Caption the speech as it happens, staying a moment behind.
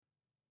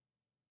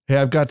Hey,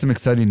 I've got some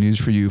exciting news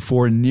for you.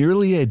 For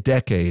nearly a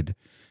decade,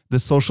 the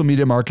Social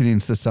Media Marketing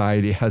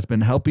Society has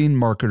been helping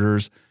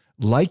marketers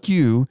like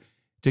you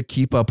to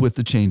keep up with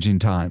the changing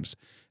times.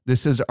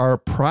 This is our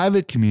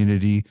private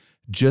community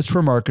just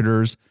for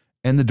marketers,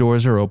 and the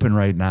doors are open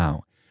right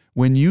now.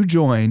 When you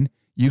join,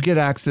 you get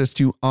access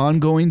to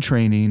ongoing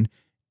training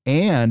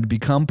and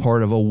become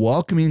part of a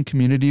welcoming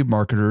community of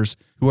marketers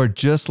who are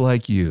just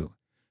like you.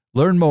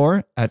 Learn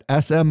more at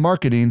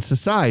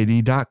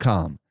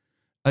smmarketingsociety.com.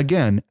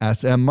 Again,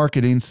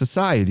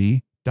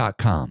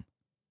 smmarketingsociety.com.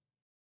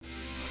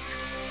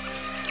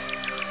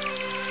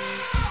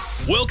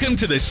 Welcome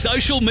to the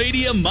Social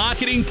Media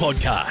Marketing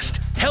Podcast,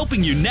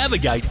 helping you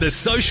navigate the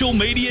social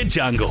media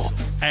jungle.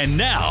 And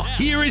now,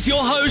 here is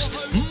your host,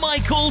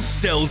 Michael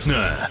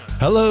Stelzner.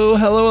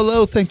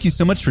 Hello. Thank you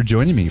so much for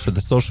joining me for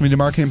the Social Media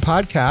Marketing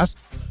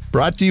Podcast,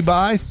 brought to you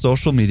by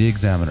Social Media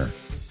Examiner.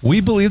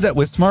 We believe that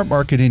with smart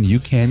marketing, you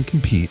can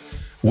compete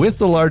with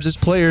the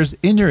largest players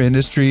in your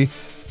industry.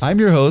 I'm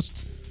your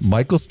host,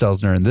 Michael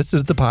Stelzner, and this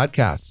is the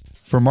podcast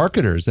for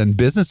marketers and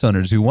business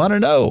owners who want to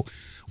know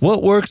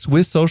what works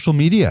with social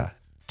media.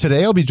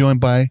 Today, I'll be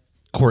joined by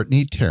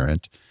Courtney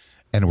Tarrant,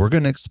 and we're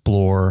going to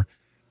explore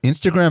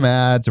Instagram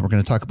ads, and we're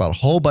going to talk about a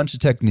whole bunch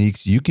of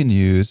techniques you can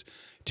use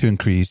to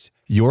increase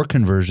your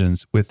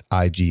conversions with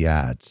IG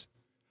ads.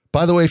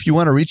 By the way, if you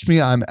want to reach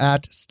me, I'm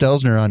at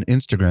Stelzner on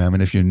Instagram,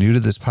 and if you're new to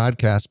this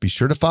podcast, be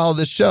sure to follow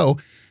this show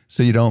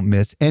so you don't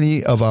miss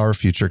any of our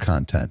future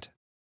content.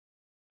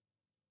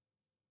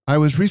 I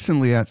was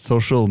recently at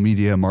Social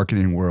Media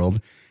Marketing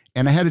World,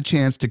 and I had a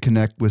chance to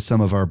connect with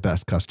some of our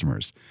best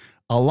customers.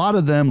 A lot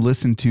of them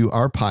listen to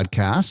our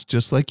podcast,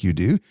 just like you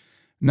do.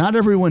 Not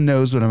everyone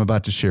knows what I'm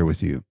about to share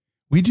with you.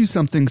 We do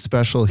something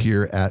special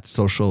here at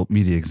Social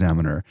Media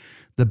Examiner.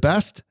 The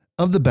best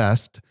of the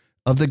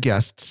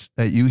guests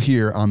that you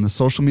hear on the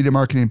Social Media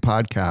Marketing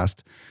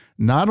Podcast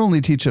not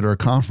only teach at our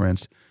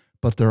conference,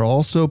 but they're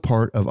also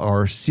part of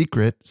our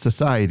secret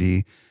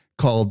society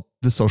called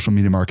the Social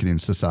Media Marketing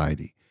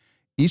Society.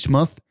 Each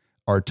month,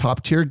 our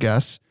top-tier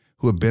guests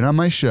who have been on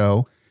my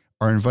show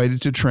are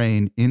invited to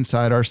train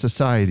inside our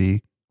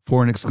society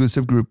for an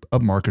exclusive group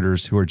of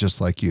marketers who are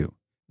just like you.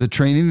 The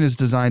training is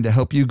designed to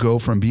help you go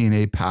from being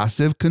a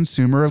passive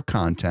consumer of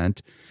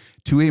content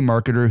to a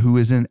marketer who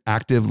is in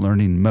active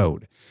learning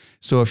mode.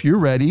 So if you're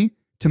ready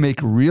to make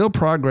real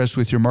progress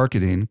with your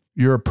marketing,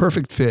 you're a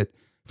perfect fit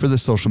for the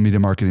Social Media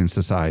Marketing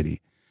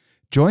Society.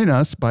 Join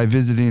us by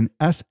visiting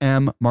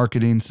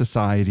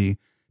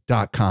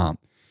smmarketingsociety.com.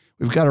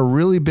 We've got a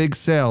really big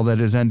sale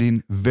that is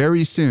ending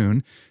very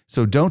soon,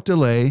 so don't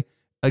delay.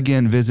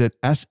 Again, visit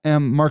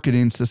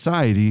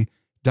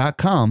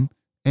smmarketingsociety.com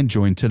and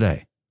join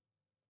today.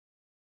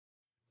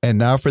 And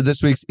now for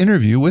this week's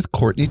interview with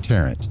Courtney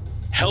Tarrant.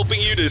 Helping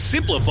you to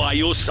simplify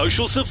your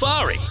social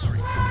safari.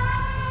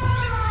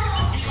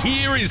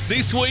 Here is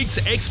this week's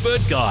expert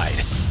guide.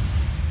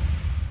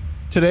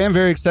 Today, I'm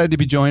very excited to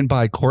be joined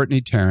by Courtney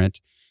Tarrant.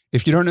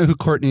 If you don't know who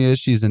Courtney is,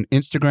 she's an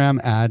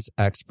Instagram ads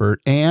expert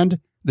and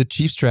the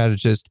chief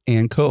strategist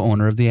and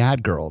co-owner of the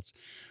Ad Girls.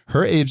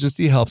 Her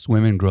agency helps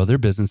women grow their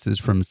businesses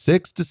from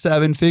 6 to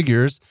 7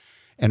 figures,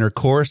 and her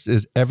course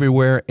is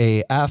Everywhere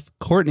AF.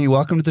 Courtney,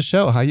 welcome to the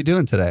show. How are you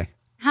doing today?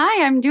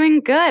 Hi, I'm doing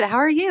good. How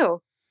are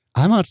you?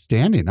 I'm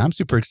outstanding. I'm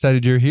super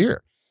excited you're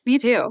here. Me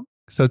too.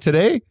 So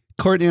today,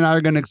 Courtney and I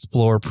are going to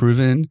explore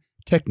proven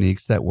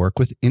techniques that work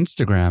with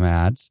Instagram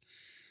ads.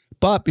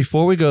 But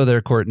before we go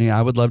there, Courtney,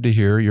 I would love to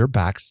hear your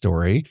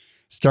backstory.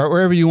 Start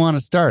wherever you want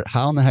to start.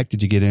 How in the heck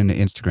did you get into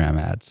Instagram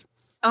ads?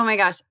 Oh my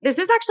gosh. This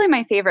is actually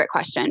my favorite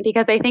question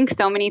because I think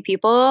so many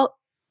people,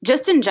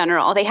 just in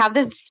general, they have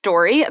this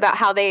story about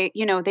how they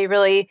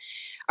really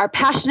are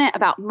passionate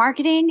about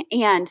marketing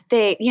and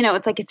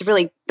it's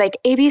really like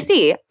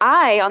ABC.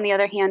 I, on the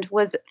other hand,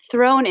 was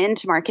thrown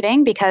into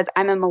marketing because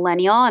I'm a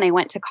millennial and I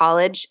went to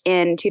college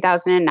in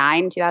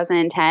 2009,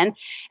 2010.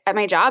 And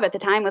my job at the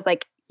time was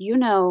like,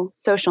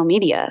 social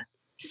media.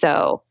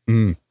 So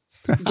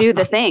do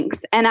the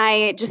things. And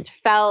I just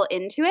fell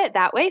into it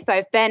that way. So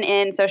I've been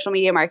in social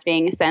media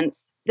marketing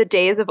since the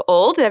days of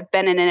old. I've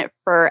been in it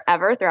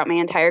forever throughout my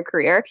entire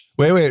career.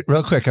 Wait,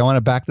 real quick. I want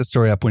to back the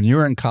story up. When you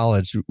were in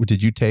college,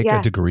 did you take a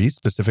degree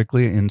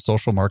specifically in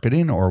social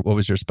marketing or what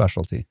was your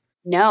specialty?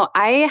 No,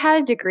 I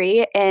had a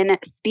degree in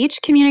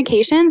speech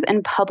communications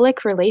and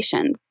public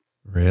relations.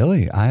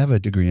 Really? I have a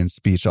degree in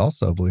speech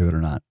also, believe it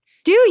or not.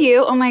 Do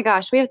you? Oh my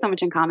gosh, we have so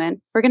much in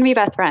common. We're going to be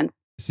best friends.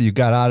 So you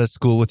got out of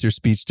school with your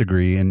speech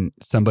degree and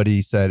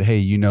somebody said, hey,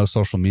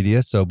 social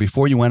media. So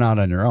before you went out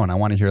on your own, I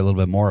want to hear a little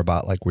bit more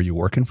about were you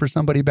working for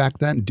somebody back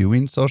then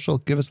doing social?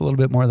 Give us a little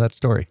bit more of that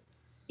story.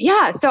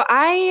 Yeah. So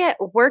I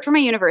worked for my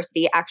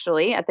university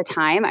actually at the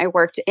time. I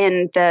worked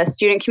in the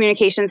student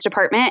communications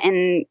department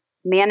and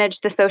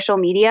managed the social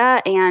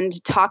media and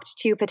talked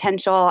to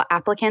potential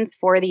applicants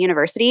for the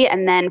university.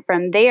 And then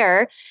from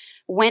there,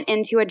 went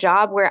into a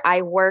job where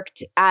I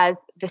worked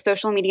as the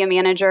social media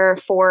manager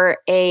for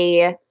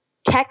a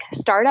tech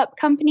startup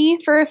company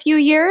for a few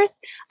years.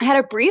 I had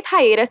a brief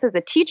hiatus as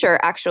a teacher,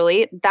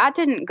 actually. That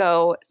didn't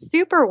go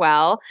super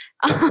well.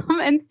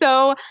 And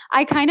so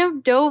I kind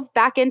of dove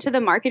back into the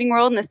marketing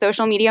world and the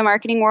social media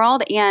marketing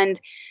world and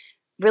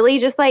really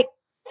just like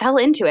fell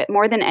into it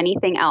more than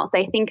anything else.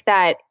 I think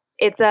that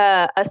it's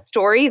a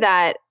story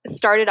that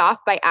started off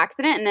by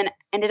accident and then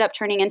ended up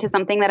turning into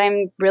something that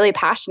I'm really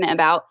passionate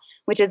about,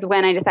 which is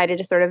when I decided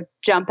to sort of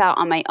jump out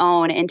on my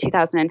own in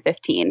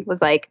 2015.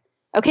 Was like,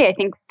 okay, I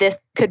think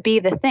this could be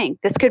the thing.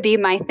 This could be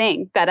my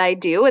thing that I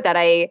do, that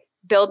I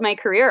build my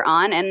career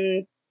on.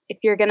 And if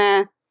you're going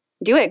to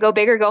do it, go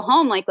big or go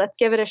home, like, let's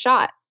give it a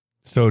shot.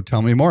 So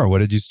tell me more. What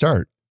did you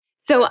start?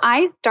 So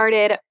I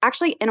started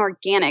actually an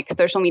organic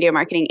social media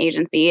marketing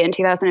agency in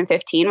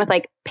 2015 with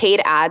like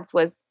paid ads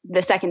was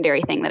the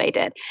secondary thing that I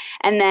did.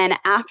 And then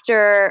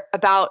after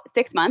about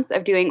 6 months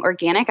of doing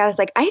organic, I was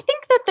like, I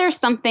think that there's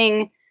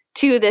something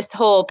to this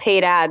whole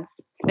paid ads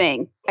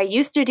thing. I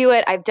used to do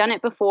it. I've done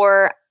it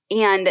before.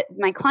 And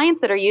my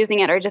clients that are using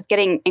it are just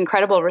getting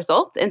incredible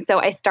results. And so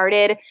I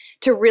started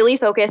to really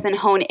focus and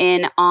hone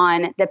in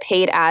on the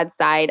paid ad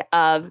side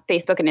of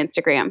Facebook and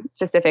Instagram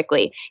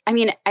specifically. I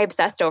mean, I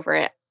obsessed over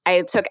it.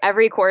 I took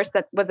every course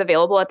that was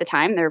available at the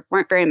time. There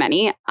weren't very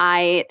many.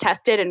 I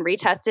tested and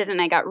retested,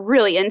 and I got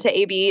really into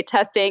A/B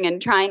testing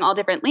and trying all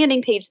different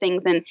landing page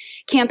things and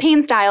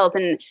campaign styles.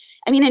 And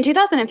I mean, in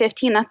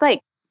 2015, that's like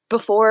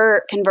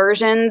before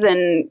conversions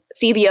and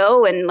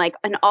CBO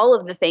and all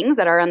of the things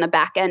that are on the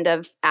back end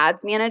of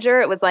ads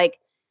manager. It was like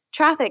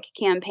traffic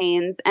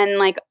campaigns and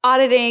like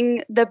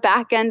auditing the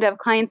back end of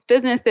clients'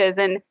 businesses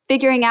and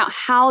figuring out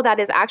how that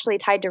is actually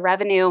tied to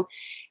revenue.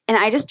 And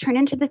I just turned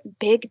into this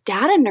big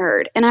data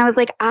nerd. And I was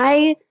like,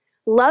 I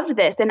love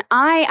this. And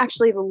I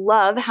actually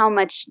love how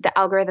much the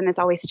algorithm is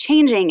always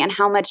changing and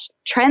how much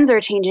trends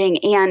are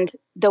changing and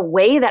the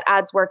way that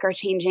ads work are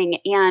changing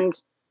and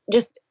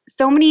just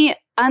so many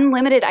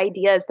unlimited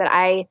ideas that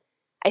I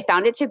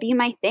found it to be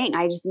my thing.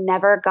 I just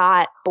never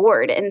got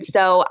bored. And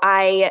so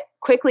I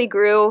quickly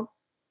grew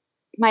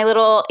my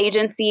little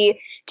agency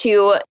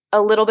to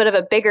a little bit of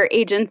a bigger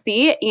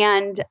agency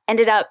and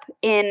ended up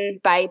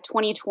by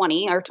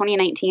 2020 or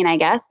 2019, I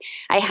guess,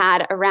 I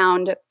had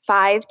around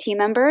 5 team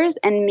members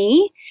and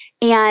me.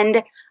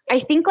 And I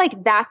think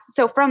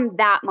so from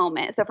that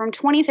moment, so from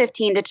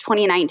 2015 to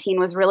 2019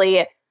 was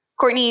really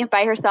Courtney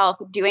by herself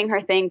doing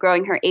her thing,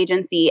 growing her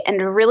agency.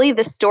 And really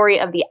the story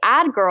of the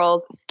Ad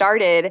Girls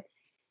started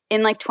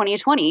in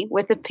 2020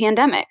 with the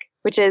pandemic,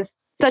 which is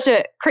such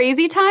a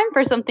crazy time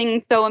for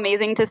something so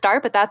amazing to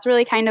start. But that's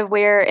really kind of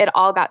where it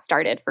all got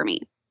started for me.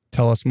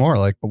 Tell us more.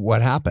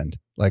 What happened?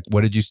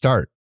 What did you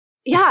start?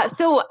 Yeah.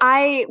 So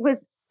I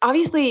was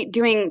obviously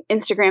doing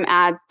Instagram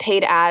ads,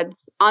 paid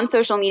ads on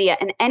social media.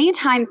 And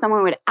anytime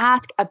someone would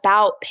ask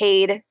about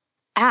paid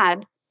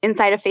ads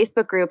inside of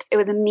Facebook groups, it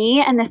was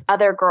me and this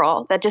other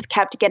girl that just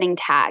kept getting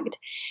tagged.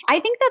 I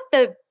think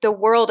that the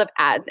world of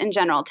ads in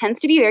general tends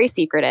to be very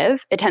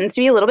secretive. It tends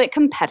to be a little bit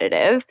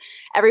competitive.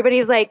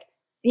 Everybody's like,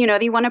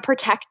 they want to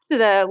protect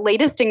the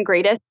latest and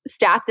greatest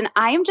stats. And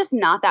I am just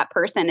not that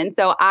person. And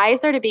so I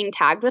started being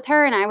tagged with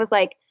her and I was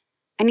like,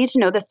 I need to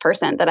know this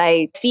person that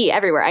I see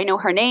everywhere. I know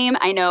her name.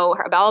 I know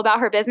all about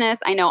her business.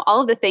 I know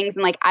all of the things.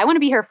 And I want to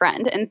be her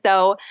friend. And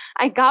so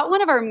I got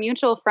one of our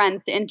mutual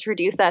friends to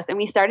introduce us. And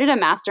we started a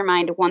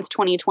mastermind once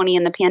 2020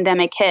 and the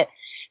pandemic hit,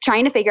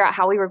 trying to figure out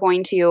how we were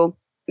going to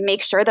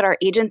make sure that our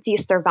agency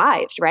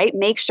survived, right?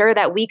 Make sure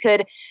that we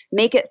could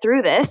make it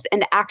through this.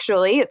 And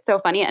actually, it's so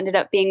funny, it ended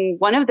up being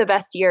one of the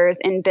best years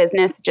in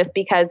business just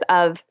because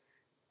of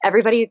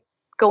everybody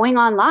going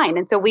online.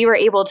 And so we were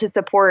able to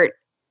support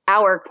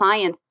our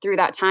clients through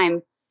that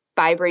time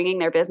by bringing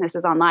their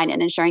businesses online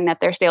and ensuring that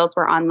their sales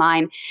were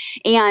online.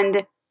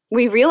 And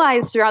we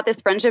realized throughout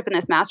this friendship and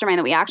this mastermind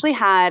that we actually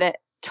had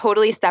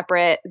totally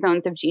separate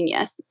zones of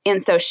genius.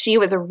 And so she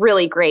was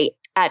really great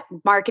at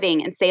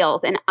marketing and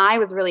sales, and I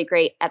was really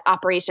great at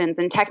operations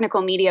and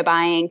technical media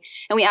buying.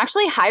 And we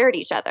actually hired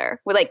each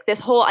other with this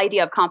whole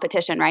idea of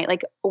competition, right?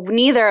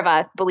 Neither of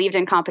us believed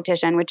in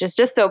competition, which is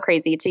just so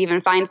crazy to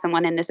even find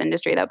someone in this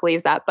industry that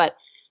believes that, but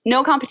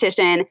no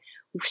competition.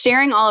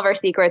 Sharing all of our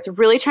secrets,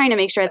 really trying to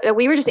make sure that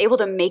we were just able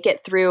to make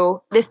it through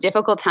this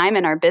difficult time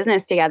in our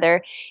business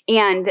together.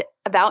 And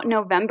about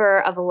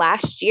November of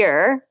last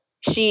year,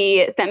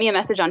 she sent me a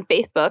message on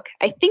Facebook.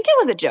 I think it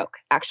was a joke,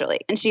 actually.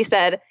 And she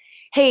said,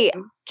 hey,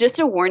 just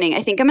a warning,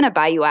 I think I'm going to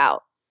buy you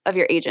out of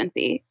your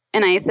agency.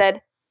 And I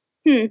said,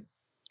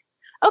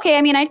 okay,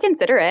 I mean, I'd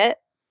consider it.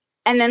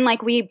 And then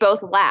we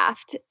both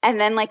laughed. And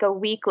then a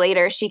week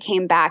later, she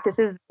came back. This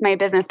is my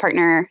business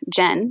partner,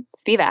 Jen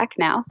Spivak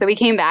now. So we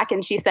came back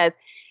and she says,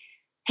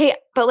 hey,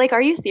 but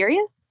are you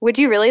serious? Would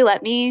you really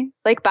let me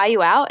buy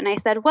you out? And I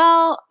said,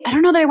 well, I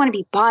don't know that I want to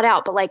be bought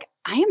out, but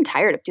I am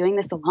tired of doing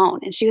this alone.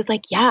 And she was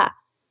like, yeah,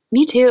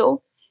 me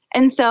too.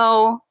 And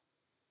so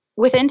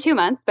within 2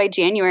 months, by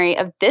January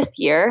of this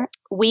year,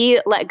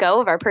 we let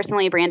go of our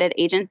personally branded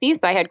agency.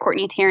 So I had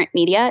Courtney Tarrant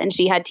Media and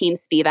she had Team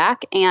Spivak,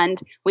 and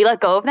we let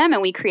go of them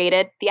and we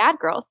created the Ad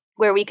Girls.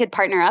 where we could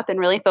partner up and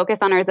really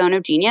focus on our zone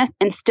of genius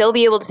and still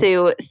be able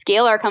to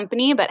scale our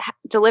company, but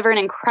deliver an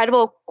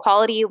incredible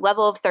quality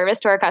level of service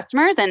to our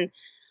customers. And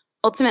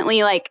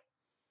ultimately, like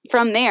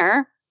from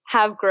there,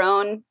 have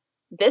grown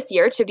this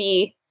year to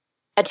be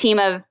a team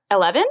of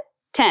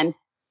 10.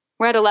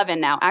 We're at 11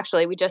 now.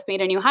 Actually, we just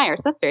made a new hire,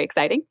 so that's very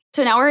exciting.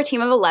 So now we're a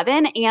team of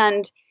 11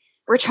 and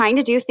we're trying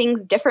to do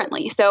things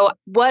differently. So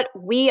what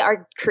we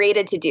are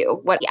created to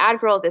do, what Ad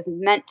Girls is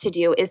meant to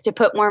do, is to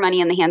put more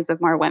money in the hands of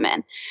more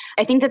women.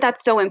 I think that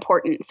that's so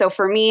important. So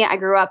for me, I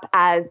grew up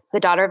as the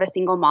daughter of a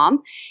single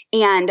mom.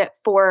 And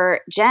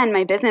for Jen,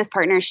 my business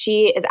partner,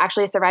 she is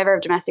actually a survivor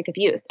of domestic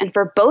abuse. And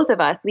for both of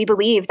us, we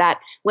believe that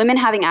women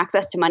having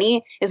access to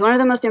money is one of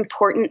the most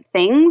important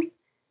things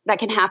that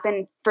can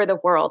happen for the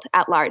world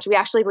at large. We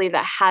actually believe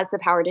that has the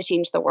power to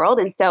change the world.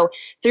 And so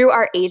through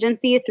our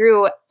agency,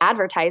 through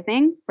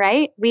advertising,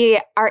 right, we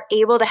are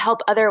able to help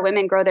other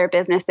women grow their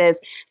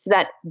businesses so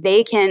that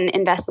they can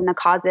invest in the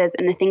causes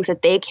and the things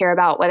that they care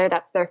about, whether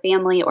that's their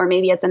family or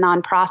maybe it's a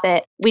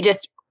nonprofit.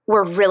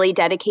 We're really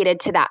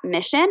dedicated to that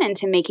mission and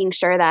to making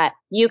sure that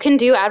you can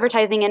do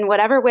advertising in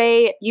whatever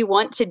way you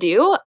want to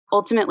do.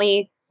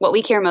 Ultimately, what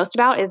we care most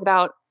about is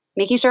about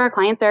making sure our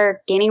clients are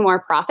gaining more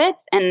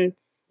profits and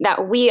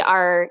that we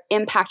are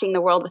impacting the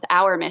world with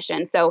our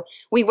mission. So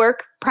we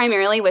work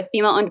primarily with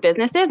female-owned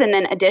businesses. And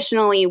then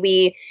additionally,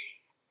 we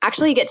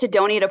actually get to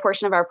donate a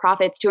portion of our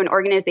profits to an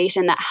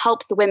organization that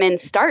helps women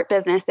start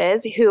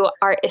businesses who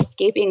are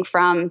escaping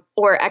from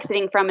or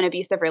exiting from an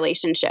abusive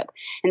relationship.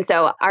 And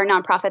so our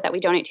nonprofit that we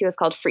donate to is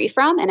called Free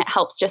From, and it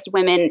helps just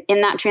women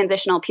in that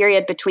transitional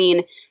period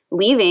between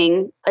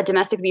leaving a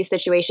domestic abuse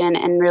situation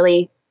and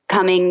really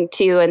coming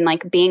to and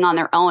like being on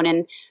their own.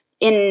 And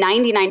in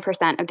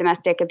 99% of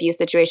domestic abuse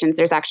situations,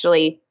 there's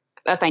actually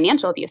a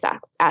financial abuse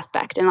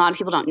aspect. And a lot of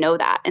people don't know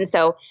that. And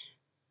so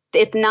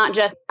it's not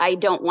just, I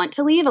don't want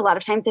to leave. A lot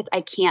of times it's,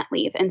 I can't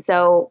leave. And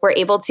so we're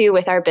able to,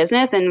 with our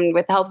business and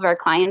with the help of our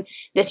clients,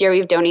 this year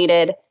we've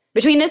donated,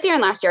 between this year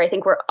and last year, I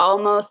think we're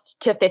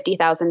almost to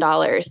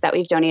 $50,000 that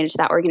we've donated to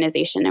that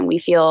organization. And we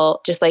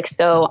feel just like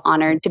so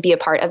honored to be a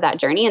part of that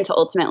journey and to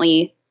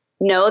ultimately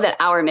know that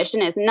our mission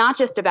is not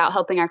just about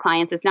helping our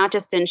clients. It's not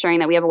just ensuring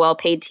that we have a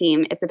well-paid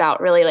team. It's about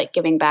really like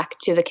giving back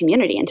to the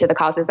community and to the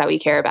causes that we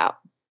care about.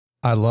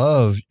 I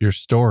love your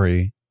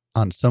story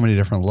on so many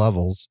different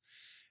levels.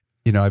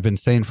 You know, I've been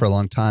saying for a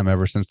long time,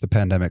 ever since the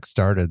pandemic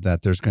started,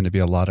 that there's going to be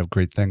a lot of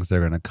great things that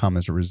are going to come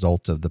as a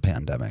result of the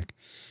pandemic,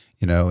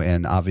 you know,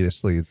 and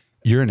obviously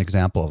you're an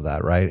example of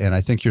that, right? And I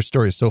think your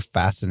story is so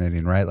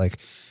fascinating, right? Like,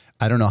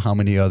 I don't know how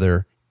many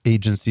other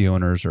agency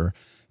owners or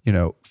you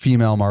know,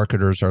 female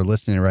marketers are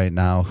listening right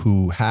now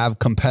who have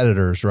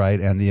competitors, right?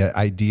 And the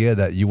idea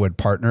that you would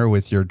partner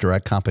with your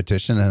direct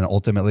competition and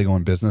ultimately go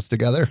in business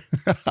together.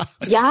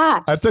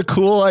 Yeah. That's a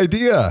cool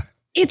idea.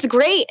 It's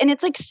great. And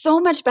it's like so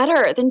much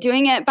better than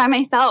doing it by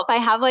myself. I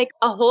have like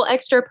a whole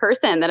extra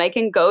person that I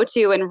can go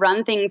to and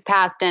run things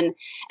past. And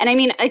I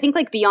mean, I think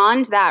like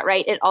beyond that,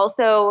 right, it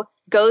also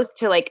goes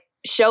to like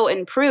show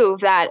and prove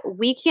that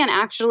we can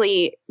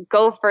actually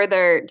go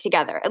further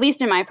together, at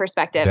least in my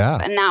perspective. Yeah.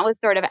 And that was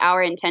sort of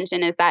our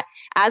intention, is that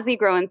as we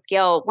grow and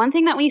scale, one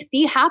thing that we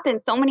see happen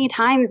so many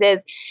times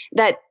is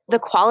that the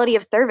quality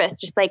of service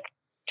just like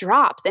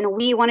drops. And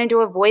we wanted to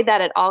avoid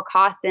that at all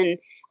costs. And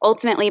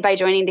ultimately by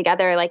joining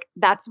together, like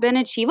that's been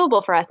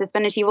achievable for us. It's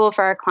been achievable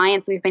for our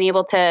clients. We've been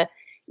able to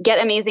get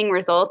amazing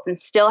results and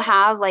still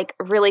have like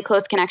really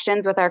close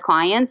connections with our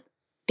clients,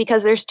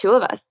 because there's two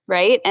of us,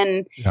 right?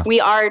 And we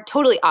are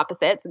totally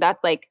opposite. So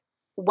that's like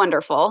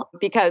wonderful,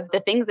 because the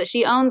things that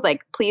she owns,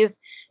 like, please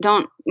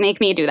don't make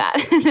me do that.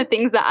 The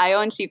things that I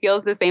own, she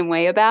feels the same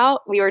way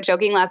about. We were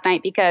joking last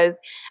night because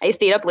I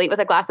stayed up late with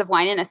a glass of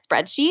wine and a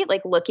spreadsheet,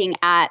 like looking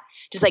at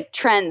just like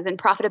trends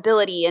and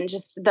profitability and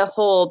just the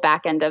whole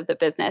back end of the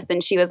business.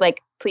 And she was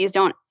like, please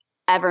don't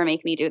ever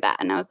make me do that.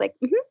 And I was like,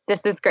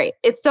 this is great.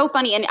 It's so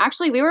funny. And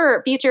actually we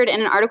were featured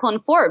in an article in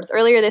Forbes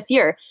earlier this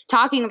year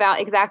talking about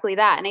exactly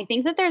that. And I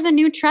think that there's a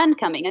new trend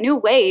coming, a new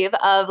wave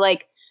of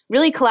like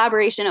really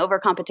collaboration over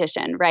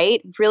competition,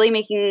 right? Really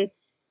making,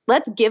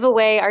 let's give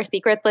away our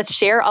secrets. Let's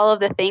share all of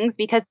the things,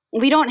 because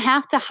we don't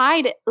have to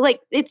hide. Like,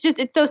 it's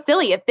so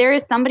silly. If there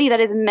is somebody that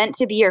is meant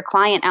to be your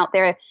client out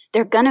there,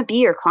 they're going to be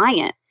your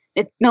client.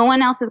 No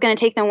one else is going to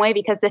take them away,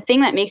 because the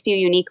thing that makes you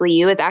uniquely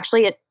you is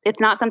actually, it's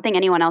not something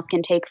anyone else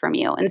can take from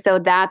you. And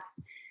so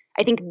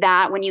I think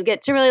that when you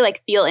get to really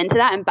like feel into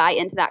that and buy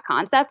into that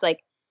concept, like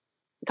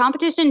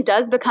competition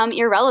does become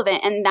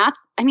irrelevant. And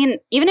I mean,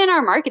 even in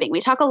our marketing,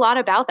 we talk a lot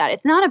about that.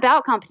 It's not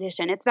about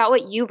competition. It's about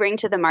what you bring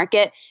to the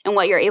market and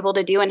what you're able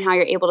to do and how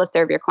you're able to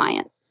serve your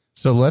clients.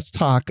 So let's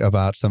talk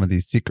about some of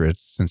these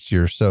secrets, since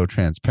you're so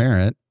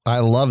transparent. I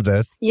love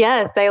this.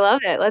 Yes, I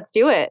love it. Let's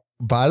do it.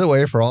 By the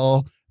way, for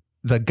all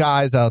the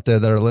guys out there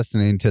that are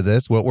listening to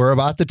this, what we're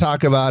about to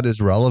talk about is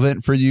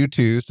relevant for you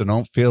too. So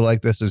don't feel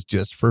like this is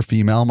just for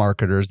female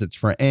marketers. It's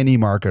for any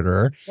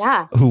marketer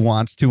who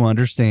wants to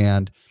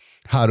understand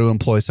how to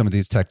employ some of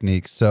these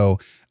techniques. So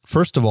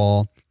first of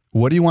all,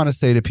 what do you want to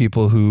say to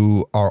people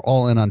who are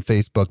all in on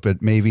Facebook,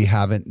 but maybe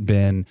haven't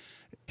been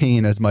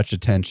paying as much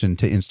attention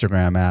to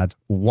Instagram ads.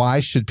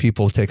 Why should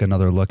people take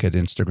another look at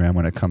Instagram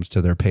when it comes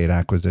to their paid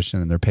acquisition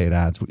and their paid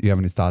ads? You have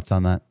any thoughts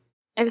on that?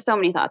 I have so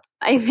many thoughts.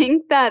 I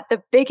think that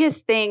the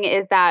biggest thing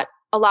is that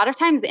a lot of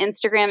times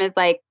Instagram is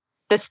like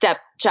the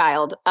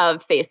stepchild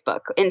of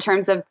Facebook in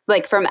terms of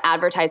like from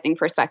advertising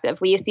perspective.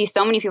 We see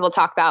so many people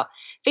talk about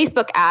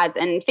Facebook ads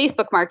and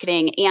Facebook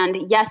marketing.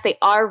 And yes, they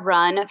are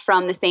run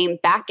from the same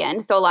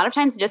backend. So a lot of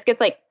times it just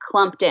gets like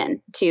clumped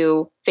in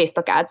to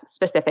Facebook ads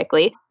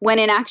specifically, when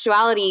in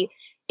actuality,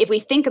 if we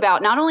think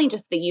about not only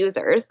just the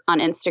users on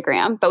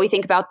Instagram, but we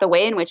think about the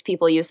way in which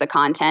people use the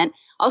content,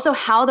 also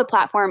how the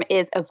platform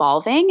is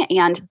evolving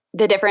and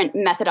the different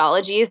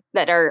methodologies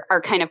that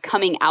are kind of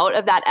coming out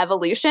of that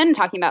evolution,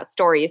 talking about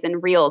stories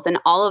and reels and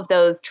all of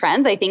those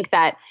trends. I think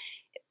that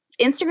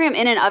Instagram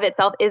in and of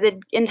itself is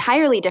an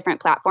entirely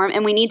different platform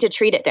and we need to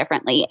treat it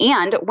differently.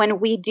 And when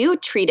we do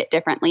treat it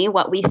differently,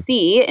 what we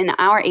see in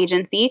our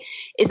agency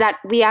is that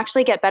we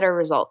actually get better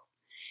results,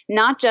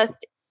 not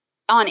just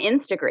on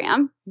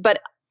Instagram, but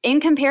in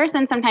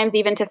comparison, sometimes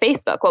even to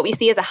Facebook. What we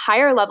see is a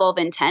higher level of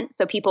intent.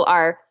 So people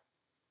are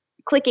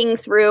clicking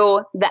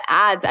through the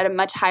ads at a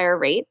much higher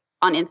rate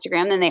on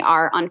Instagram than they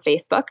are on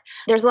Facebook.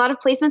 There's a lot of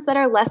placements that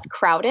are less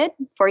crowded.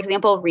 For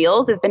example,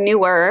 Reels is the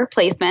newer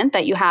placement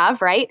that you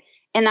have, right?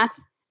 And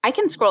I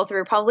can scroll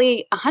through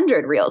probably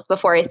 100 Reels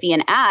before I see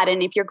an ad.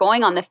 And if you're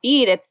going on the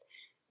feed, it's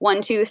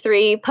 1, 2,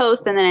 3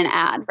 posts and then an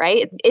ad,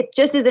 right? It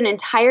just is an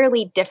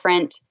entirely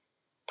different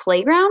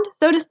playground,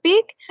 so to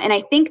speak. And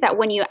I think that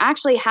when you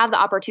actually have the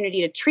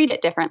opportunity to treat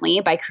it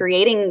differently by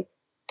creating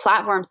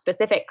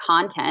platform-specific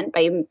content,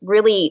 by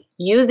really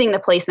using the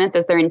placements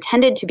as they're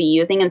intended to be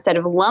using instead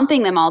of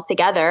lumping them all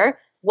together,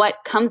 what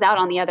comes out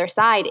on the other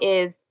side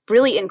is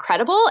really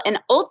incredible and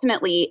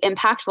ultimately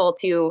impactful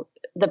to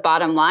the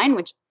bottom line,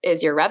 which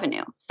is your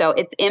revenue. So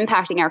it's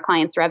impacting our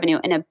clients' revenue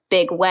in a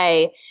big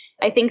way.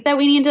 I think that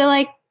we need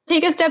to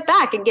take a step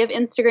back and give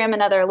Instagram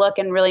another look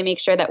and really make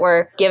sure that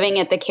we're giving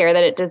it the care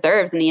that it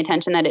deserves and the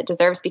attention that it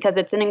deserves, because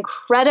it's an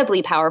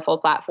incredibly powerful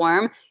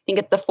platform. I think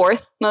it's the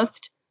 4th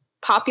most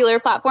popular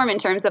platform in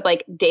terms of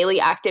daily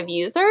active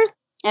users.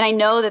 And I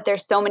know that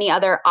there's so many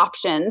other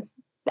options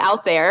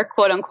out there,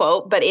 quote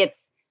unquote, but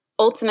it's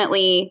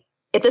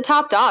a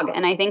top dog.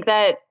 And I think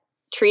that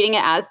treating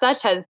it as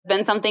such has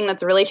been something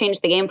that's really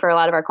changed the game for a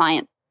lot of our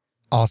clients.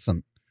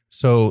 Awesome.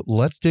 So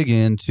let's dig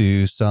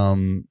into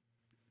some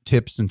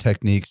tips and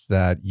techniques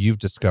that you've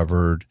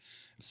discovered.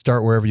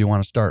 Start wherever you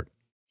want to start.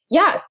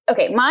 Yes.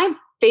 Okay. My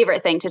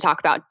favorite thing to talk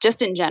about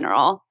just in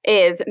general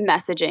is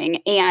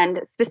messaging, and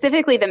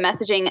specifically the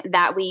messaging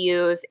that we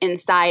use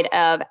inside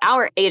of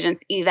our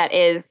agency that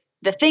is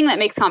the thing that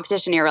makes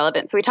competition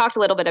irrelevant. So we talked a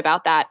little bit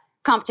about that.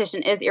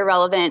 Competition is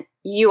irrelevant.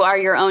 You are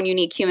your own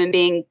unique human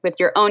being with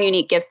your own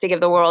unique gifts to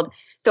give the world.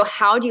 So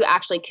how do you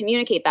actually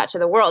communicate that to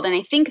the world? And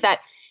I think that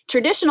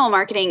traditional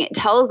marketing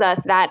tells us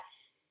that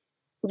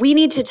we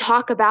need to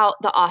talk about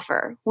the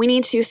offer. We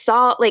need to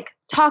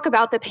talk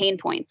about the pain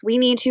points. We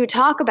need to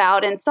talk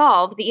about and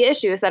solve the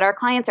issues that our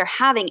clients are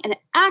having. And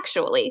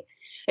actually,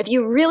 if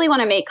you really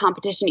want to make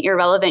competition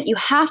irrelevant, you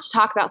have to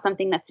talk about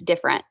something that's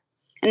different.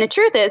 And the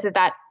truth is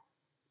that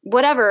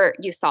whatever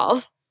you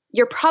solve,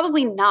 you're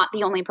probably not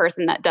the only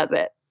person that does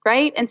it,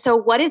 right? And so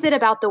what is it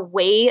about the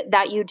way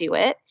that you do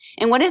it?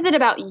 And what is it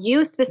about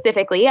you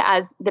specifically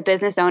as the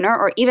business owner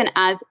or even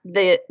as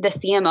the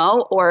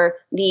CMO or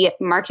the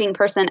marketing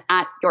person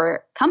at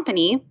your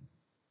company?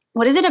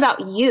 What is it about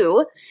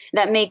you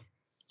that makes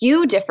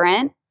you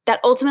different that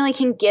ultimately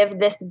can give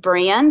this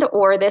brand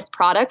or this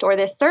product or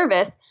this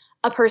service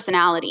a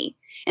personality?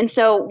 And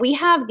so we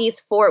have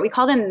these 4, we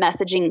call them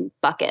messaging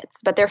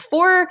buckets, but they're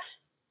 4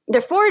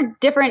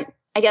 different,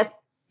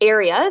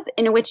 areas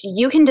in which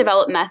you can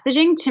develop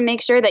messaging to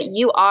make sure that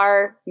you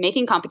are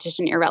making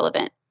competition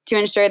irrelevant, to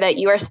ensure that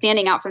you are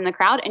standing out from the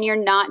crowd and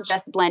you're not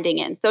just blending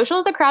in. Social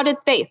is a crowded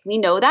space. We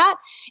know that.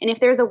 And if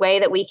there's a way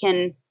that we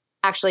can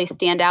actually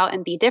stand out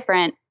and be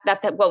different,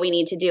 that's what we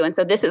need to do. And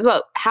so this is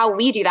how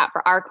we do that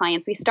for our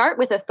clients. We start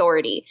with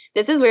authority.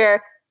 This is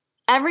where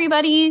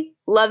everybody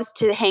loves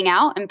to hang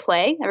out and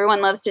play.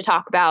 Everyone loves to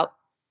talk about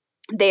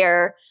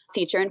their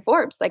feature in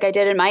Forbes, like I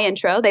did in my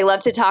intro. They love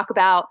to talk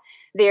about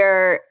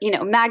their,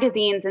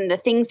 magazines and the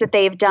things that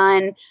they've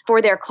done for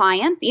their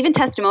clients. Even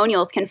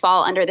testimonials can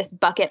fall under this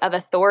bucket of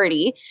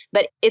authority,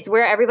 but it's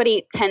where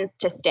everybody tends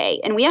to stay.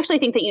 And we actually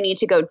think that you need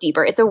to go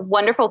deeper. It's a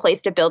wonderful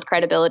place to build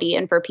credibility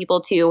and for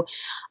people to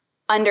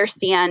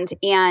understand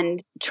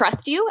and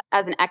trust you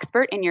as an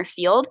expert in your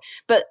field.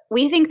 But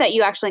we think that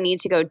you actually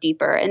need to go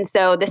deeper. And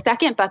so the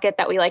second bucket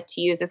that we like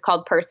to use is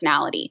called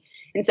personality.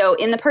 And so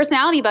in the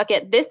personality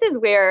bucket, this is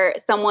where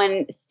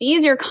someone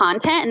sees your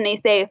content and they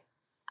say,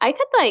 I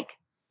could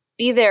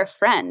be their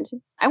friend.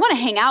 I want to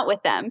hang out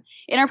with them.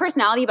 In our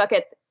personality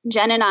buckets,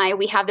 Jen and I,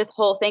 we have this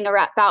whole thing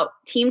about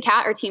team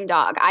cat or team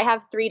dog. I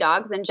have 3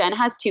 dogs and Jen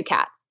has 2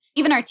 cats.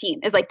 Even our team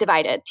is like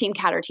divided, team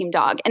cat or team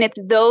dog. And it's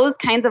those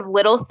kinds of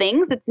little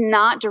things. It's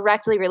not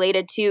directly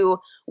related to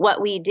what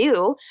we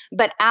do,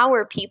 but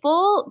our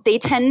people, they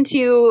tend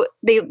to,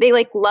 they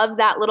like love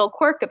that little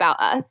quirk about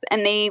us.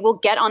 And they will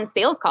get on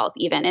sales calls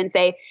even and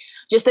say,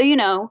 just so you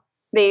know,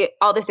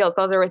 all the sales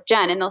calls are with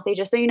Jen, and they'll say,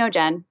 just so you know,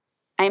 Jen,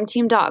 I am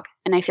team dog.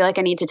 And I feel like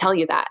I need to tell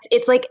you that.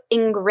 It's like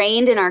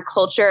ingrained in our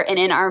culture and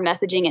in our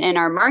messaging and in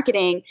our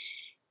marketing.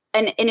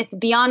 And it's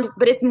beyond,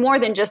 but it's more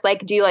than just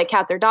like, do you like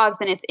cats or dogs?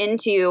 And it's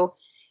into,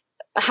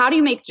 how do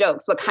you make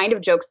jokes? What kind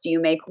of jokes do you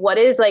make? What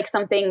is like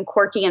something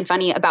quirky and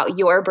funny about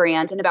your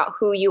brand and about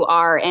who you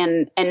are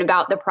and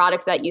about the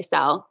product that you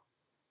sell?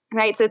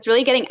 Right. So it's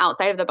really getting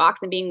outside of the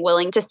box and being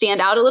willing to stand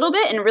out a little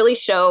bit and really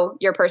show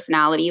your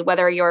personality,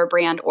 whether you're a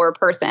brand or a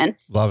person.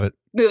 Love it.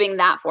 Moving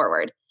that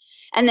forward.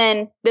 And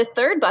then the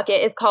third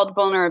bucket is called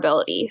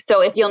vulnerability. So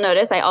if you'll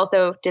notice, I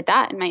also did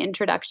that in my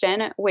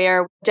introduction,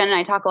 where Jen and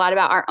I talk a lot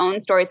about our own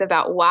stories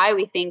about why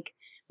we think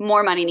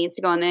more money needs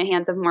to go in the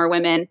hands of more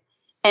women.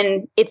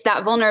 And it's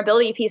that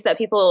vulnerability piece that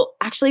people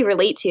actually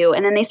relate to.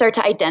 And then they start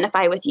to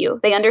identify with you.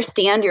 They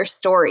understand your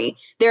story.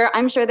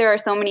 I'm sure there are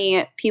so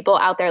many people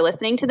out there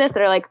listening to this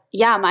that are like,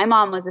 yeah, my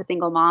mom was a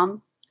single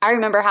mom. I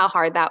remember how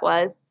hard that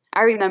was.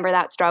 I remember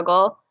that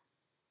struggle.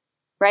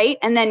 Right.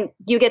 And then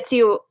you get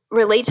to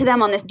relate to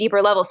them on this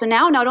deeper level. So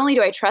now not only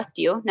do I trust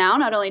you, now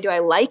not only do I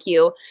like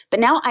you, but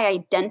now I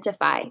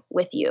identify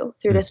with you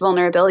through this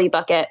vulnerability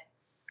bucket.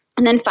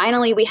 And then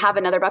finally, we have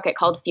another bucket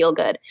called feel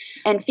good.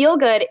 And feel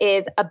good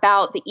is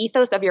about the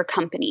ethos of your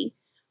company.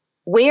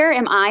 Where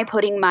am I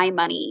putting my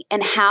money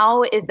and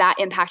how is that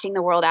impacting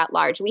the world at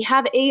large? We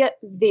have a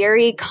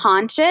very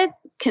conscious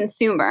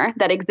consumer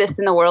that exists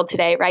in the world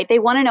today, right? They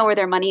want to know where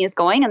their money is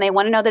going and they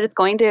want to know that it's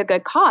going to a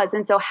good cause.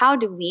 And so how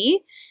do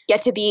we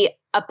get to be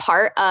a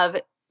part of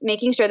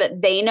making sure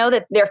that they know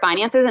that their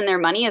finances and their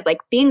money is like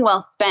being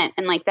well spent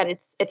and like that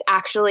it's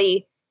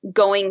actually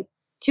going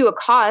to a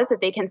cause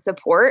that they can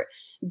support,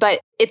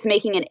 but it's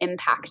making an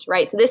impact,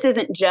 right? So this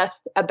isn't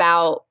just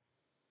about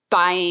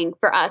buying.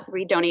 For us,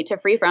 we donate to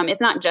Free-From.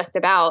 It's not just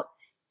about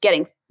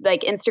getting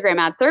like Instagram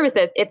ad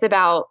services. It's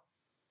about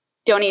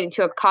donating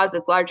to a cause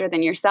that's larger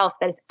than yourself,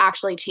 that is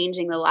actually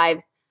changing the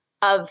lives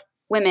of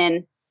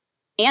women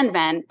and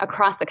men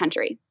across the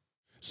country.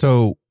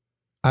 So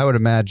I would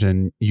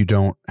imagine you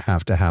don't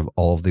have to have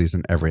all of these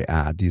in every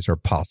ad. These are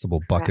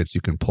possible buckets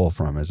you can pull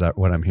from. Is that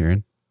what I'm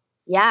hearing?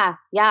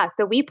 Yeah.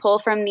 So we pull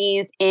from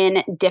these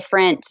in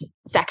different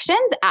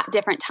sections at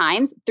different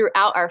times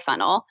throughout our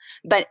funnel.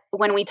 But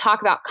when we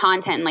talk about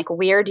content, like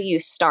where do you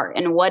start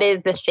and what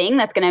is the thing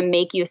that's going to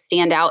make you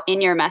stand out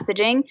in your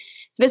messaging,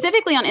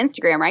 specifically on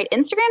Instagram, right?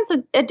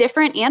 Instagram's a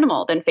different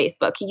animal than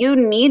Facebook. You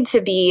need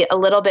to be a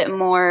little bit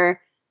more,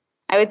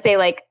 I would say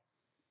like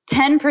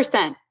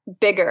 10%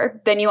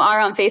 bigger than you are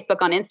on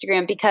Facebook on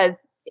Instagram, because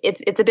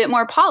it's a bit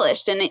more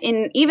polished. And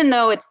even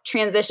though it's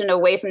transitioned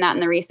away from that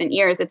in the recent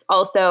years, it's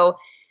also,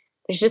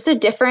 there's just a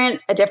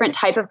different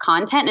type of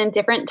content and a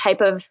different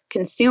type of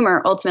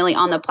consumer ultimately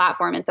on the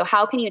platform. And so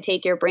how can you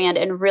take your brand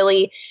and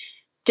really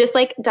just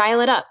like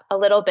dial it up a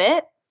little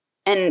bit?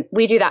 And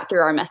we do that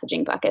through our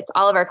messaging buckets.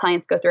 All of our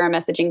clients go through our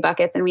messaging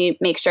buckets and we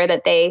make sure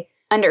that they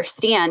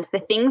understand the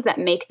things that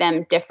make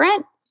them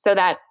different so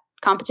that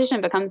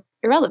competition becomes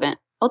irrelevant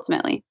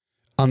ultimately.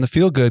 On the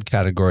feel good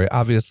category,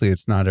 obviously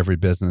it's not every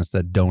business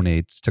that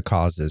donates to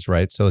causes,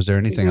 right? So is there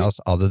anything else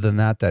other than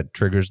that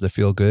triggers the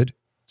feel good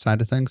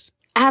side of things?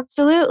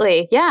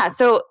 Absolutely. Yeah.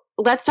 So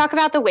let's talk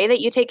about the way that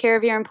you take care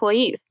of your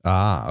employees.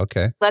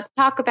 Okay. Let's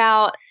talk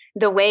about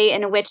the way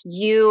in which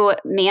you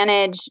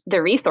manage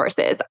the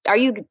resources. Are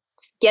you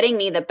getting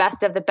me the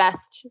best of the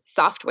best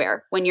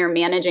software when you're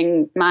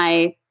managing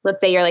let's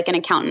say you're like an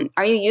accountant?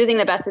 Are you using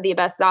the best of the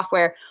best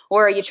software,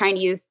 or are you trying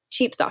to use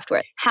cheap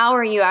software? How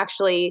are you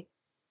actually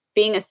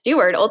being a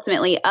steward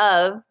ultimately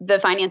of the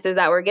finances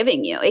that we're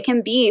giving you? It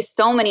can be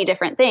so many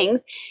different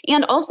things.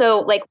 And also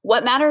like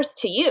what matters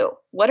to you?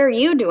 What are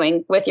you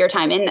doing with your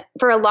time? And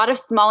for a lot of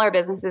smaller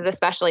businesses,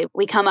 especially,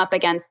 we come up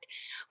against,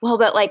 well,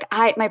 but like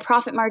my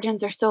profit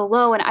margins are so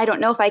low and I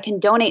don't know if I can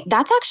donate.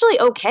 That's actually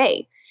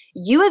okay.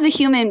 You as a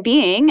human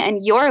being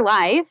and your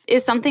life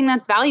is something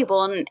that's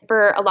valuable. And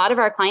for a lot of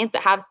our clients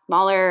that have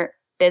smaller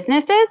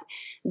businesses,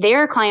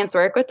 their clients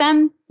work with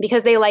them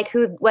because they like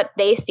what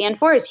they stand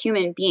for as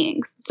human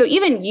beings. So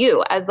even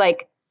you as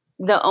like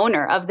the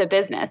owner of the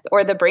business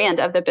or the brand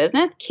of the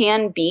business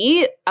can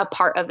be a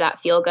part of that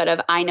feel good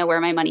of, I know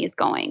where my money is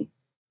going.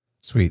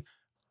 Sweet.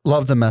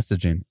 Love the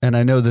messaging. And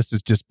I know this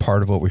is just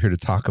part of what we're here to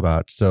talk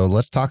about. So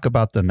let's talk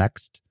about the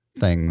next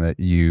thing that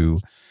you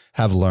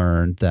have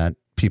learned that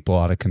people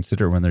ought to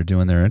consider when they're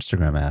doing their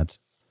Instagram ads.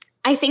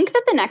 I think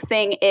that the next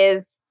thing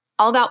is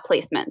all about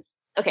placements.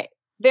 Okay.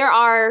 There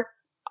are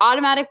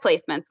automatic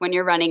placements when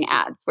you're running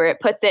ads where it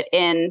puts it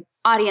in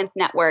Audience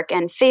Network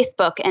and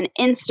Facebook and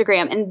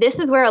Instagram. And this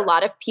is where a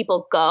lot of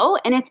people go.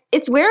 And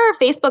it's where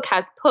Facebook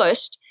has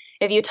pushed.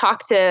 If you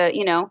talk to,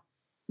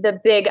 the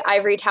big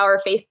ivory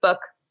tower Facebook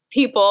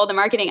people, the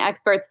marketing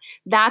experts,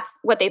 that's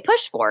what they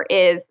push for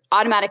is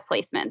automatic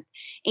placements.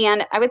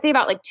 And I would say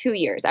about like 2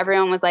 years,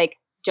 everyone was like,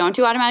 don't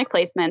do automatic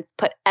placements,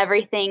 put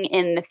everything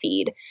in the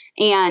feed.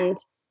 And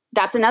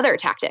that's another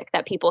tactic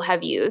that people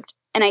have used.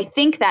 And I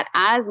think that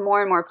as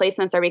more and more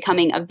placements are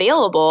becoming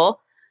available,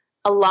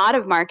 a lot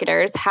of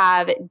marketers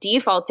have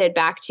defaulted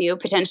back to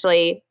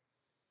potentially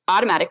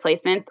automatic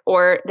placements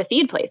or the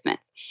feed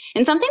placements.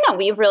 And something that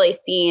we've really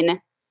seen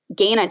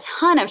gain a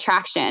ton of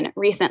traction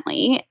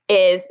recently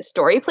is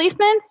story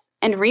placements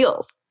and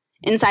reels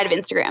inside of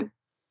Instagram.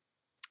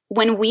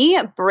 When we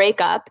break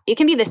up, it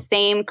can be the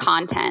same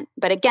content,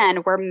 but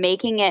again, we're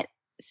making it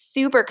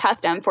super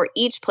custom for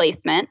each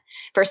placement.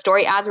 For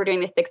story ads, we're doing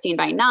the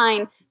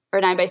 16:9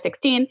 or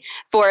 9:16.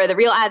 For the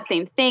reel ads,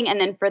 same thing. And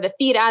then for the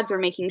feed ads, we're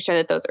making sure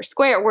that those are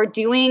square.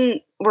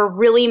 We're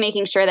really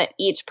making sure that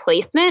each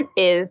placement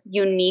is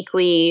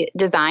uniquely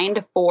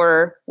designed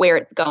for where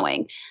it's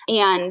going.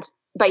 And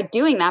by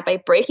doing that,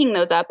 by breaking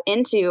those up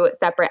into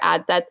separate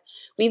ad sets,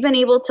 we've been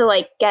able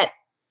to get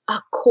a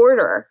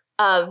quarter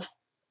of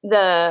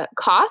the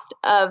cost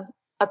of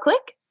a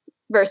click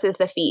versus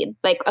the feed,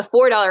 like a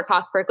 $4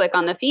 cost per click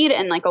on the feed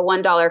and like a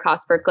 $1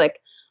 cost per click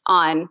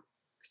on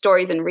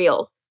stories and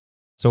reels.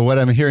 So what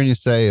I'm hearing you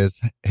say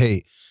is,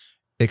 hey,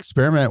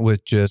 experiment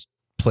with just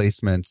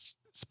placements,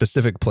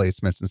 specific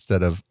placements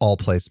instead of all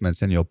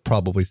placements, and you'll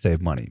probably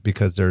save money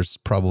because there's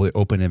probably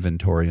open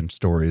inventory in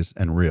stories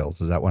and reels.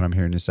 Is that what I'm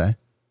hearing you say?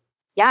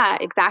 Yeah,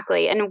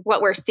 exactly. And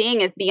what we're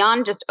seeing is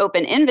beyond just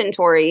open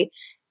inventory,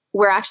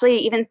 we're actually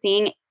even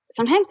seeing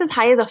sometimes as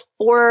high as a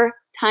 4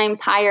 times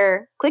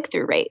higher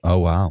click-through rate. Oh,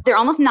 wow. They're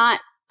almost not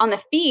on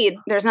the feed.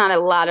 There's not a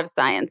lot of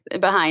science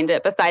behind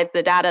it besides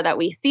the data that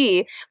we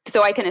see.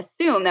 So I can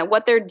assume that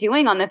what they're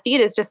doing on the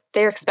feed is just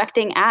they're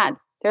expecting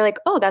ads. They're like,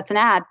 oh, that's an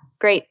ad.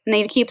 Great. And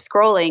they keep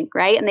scrolling,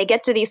 right? And they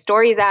get to these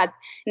stories ads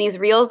and these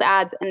reels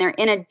ads, and they're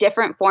in a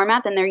different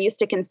format than they're used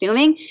to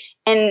consuming.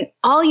 And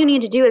all you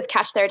need to do is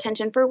catch their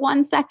attention for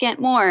 1 second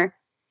more.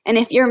 And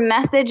if your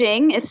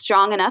messaging is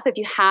strong enough, if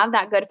you have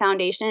that good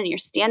foundation and you're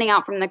standing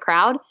out from the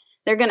crowd,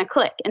 they're going to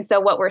click. And so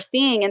what we're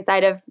seeing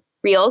inside of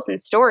reels and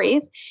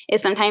stories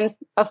is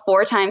sometimes a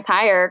 4 times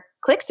higher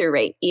click-through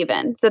rate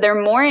even. So they're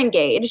more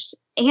engaged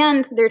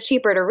and they're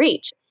cheaper to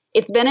reach.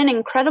 It's been an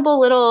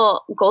incredible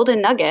little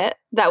golden nugget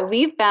that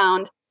we've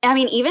found. I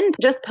mean, even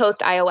just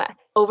post iOS,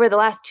 over the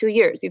last 2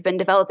 years, we've been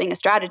developing a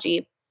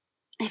strategy.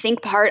 I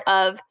think part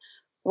of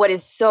what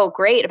is so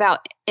great about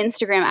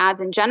Instagram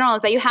ads in general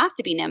is that you have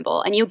to be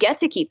nimble and you get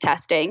to keep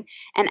testing.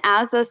 And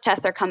as those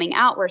tests are coming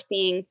out, we're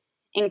seeing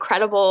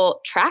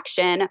incredible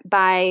traction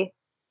by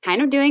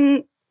kind of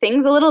doing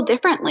things a little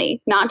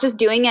differently, not just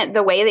doing it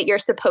the way that you're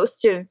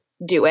supposed to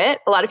do it.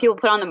 A lot of people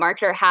put on the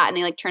marketer hat and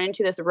they turn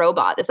into this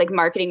robot, this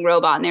marketing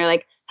robot. And they're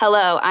like,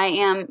 hello, I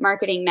am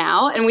marketing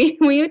now. And we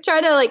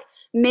try to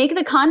make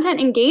the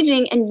content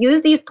engaging and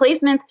use these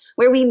placements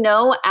where we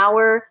know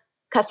our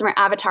customer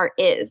avatar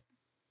is.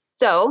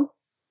 So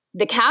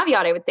the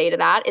caveat I would say to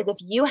that is if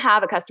you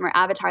have a customer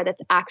avatar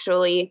that's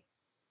actually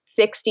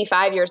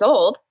 65 years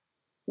old,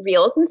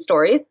 reels and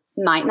stories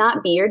might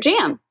not be your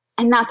jam.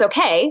 And that's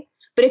okay.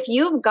 But if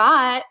you've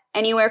got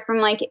anywhere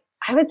from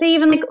I would say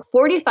even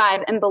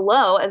 45 and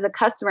below as a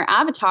customer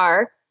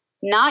avatar,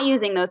 not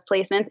using those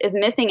placements is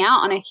missing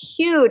out on a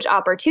huge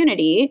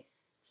opportunity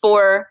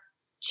for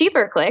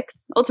cheaper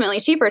clicks, ultimately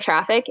cheaper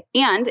traffic,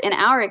 and in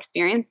our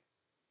experience,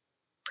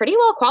 pretty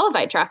well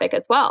qualified traffic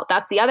as well.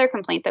 That's the other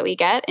complaint that we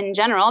get in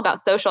general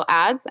about social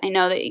ads. I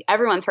know that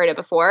everyone's heard it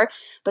before,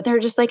 but they're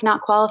just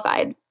not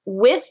qualified.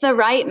 With the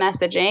right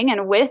messaging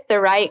and with the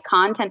right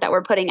content that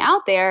we're putting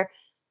out there,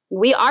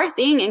 we are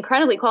seeing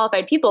incredibly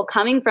qualified people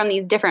coming from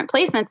these different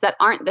placements that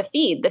aren't the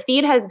feed. The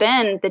feed has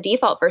been the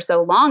default for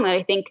so long that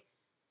I think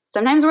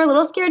sometimes we're a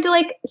little scared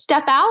to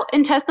step out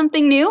and test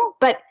something new,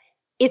 but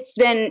it's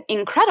been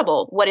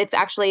incredible what it's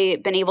actually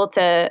been able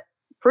to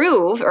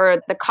prove,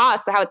 or the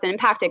cost, how it's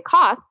impacted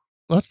costs.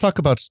 Let's talk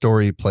about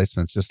story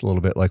placements just a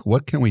little bit.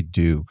 What can we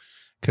do?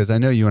 Because I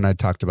know you and I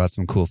talked about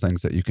some cool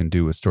things that you can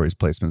do with stories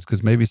placements,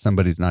 because maybe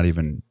somebody's not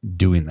even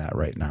doing that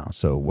right now.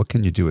 So what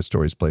can you do with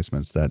stories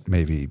placements that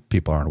maybe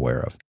people aren't aware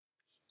of?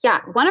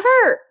 Yeah, one of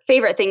our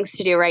favorite things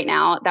to do right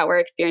now that we're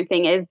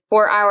experiencing is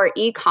for our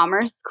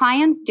e-commerce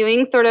clients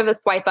doing sort of a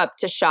swipe up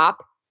to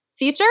shop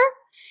feature.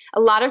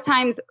 A lot of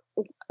times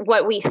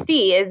what we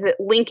see is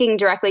linking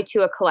directly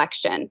to a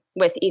collection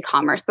with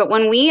e-commerce. But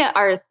when we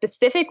are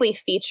specifically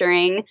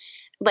featuring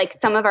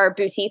some of our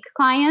boutique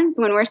clients,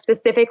 when we're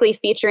specifically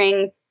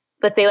featuring,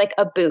 let's say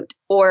a boot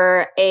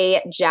or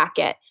a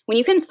jacket, when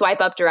you can swipe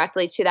up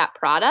directly to that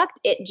product,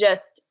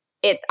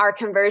 our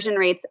conversion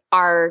rates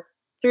are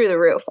through the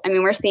roof. I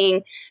mean, we're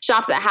seeing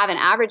shops that have an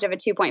average of a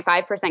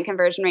 2.5%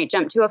 conversion rate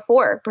jump to a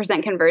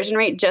 4% conversion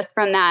rate just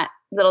from that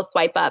little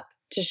swipe up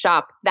to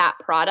shop that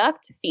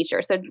product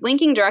feature. So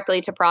linking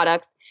directly to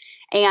products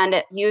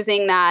and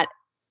using that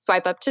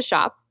swipe up to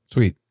shop.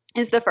 Sweet.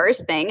 Is the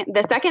first thing.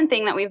 The second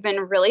thing that we've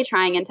been really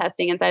trying and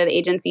testing inside of the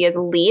agency is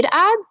lead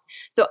ads.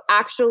 So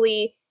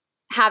actually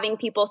having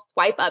people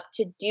swipe up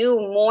to do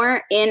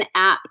more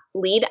in-app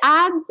lead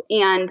ads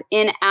and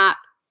in-app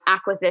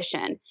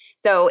acquisition.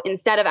 So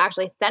instead of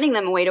actually sending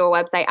them away to a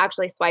website,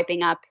 actually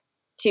swiping up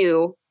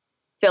to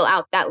fill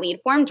out that lead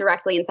form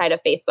directly inside of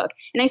Facebook.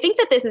 And I think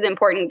that this is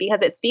important because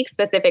it speaks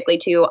specifically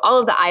to all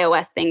of the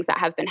iOS things that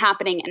have been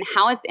happening and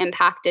how it's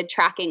impacted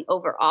tracking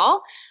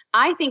overall.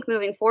 I think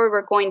moving forward,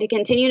 we're going to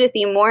continue to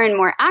see more and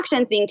more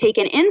actions being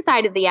taken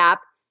inside of the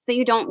app so that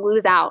you don't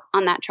lose out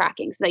on that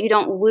tracking, so that you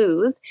don't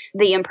lose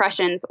the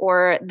impressions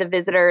or the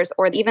visitors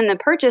or even the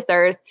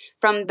purchasers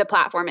from the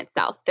platform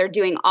itself. They're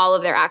doing all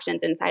of their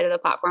actions inside of the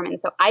platform. And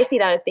so I see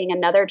that as being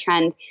another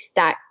trend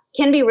that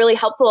can be really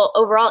helpful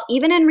overall,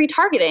 even in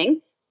retargeting,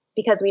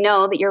 because we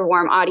know that your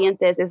warm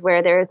audiences is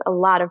where there's a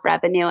lot of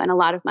revenue and a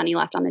lot of money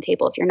left on the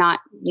table if you're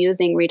not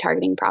using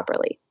retargeting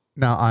properly.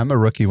 Now, I'm a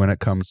rookie when it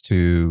comes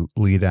to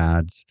lead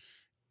ads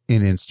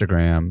in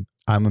Instagram.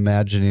 I'm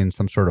imagining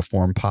some sort of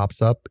form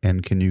pops up,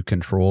 and can you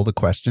control the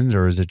questions,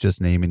 or is it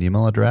just name and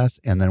email address?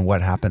 And then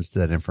what happens to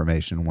that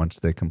information once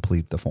they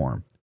complete the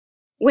form?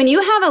 When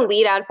you have a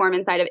lead ad form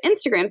inside of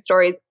Instagram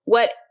stories,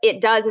 what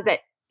it does is it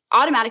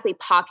automatically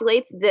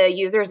populates the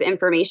user's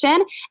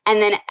information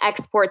and then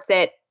exports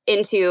it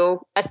into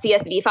a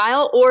CSV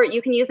file, or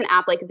you can use an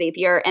app like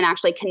Zapier and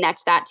actually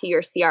connect that to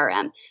your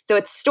CRM. So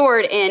it's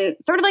stored in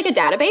sort of like a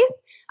database.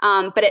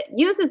 But it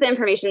uses the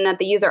information that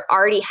the user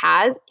already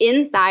has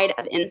inside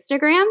of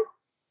Instagram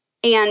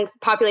and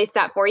populates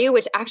that for you,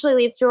 which actually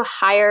leads to a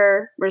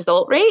higher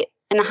result rate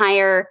and a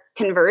higher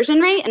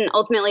conversion rate and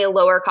ultimately a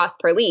lower cost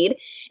per lead.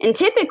 And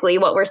typically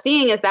what we're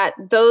seeing is that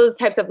those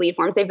types of lead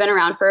forms, they've been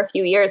around for a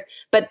few years,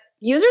 but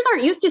users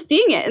aren't used to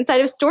seeing it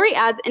inside of story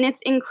ads. And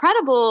it's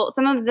incredible.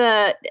 Some of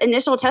the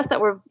initial tests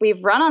that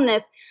we've run on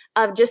this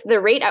of just the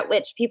rate at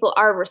which people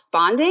are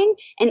responding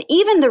and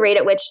even the rate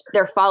at which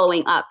they're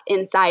following up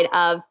inside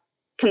of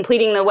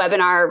completing the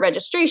webinar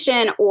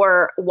registration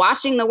or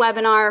watching the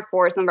webinar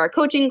for some of our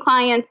coaching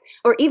clients,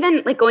 or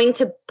even like going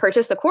to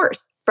purchase a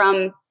course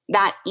from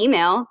that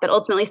email that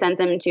ultimately sends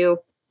them to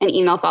an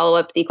email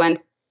follow-up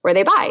sequence where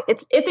they buy.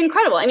 It's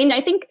incredible. I mean,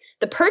 I think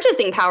the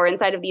purchasing power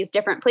inside of these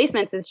different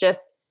placements is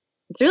just,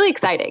 it's really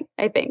exciting,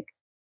 I think.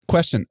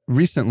 Question.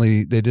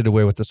 Recently, they did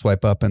away with the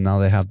swipe up and now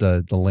they have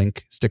the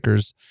link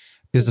stickers.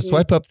 Is the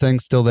swipe up thing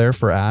still there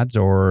for ads,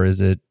 or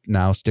is it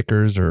now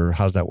stickers, or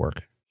how does that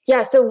work?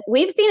 Yeah, so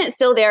we've seen it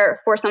still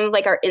there for some of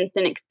like our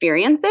instant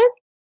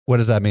experiences. What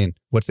does that mean?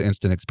 What's the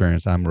instant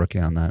experience? I'm rookie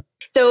on that.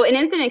 So an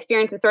instant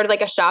experience is sort of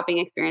like a shopping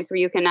experience where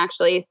you can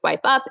actually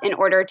swipe up in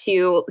order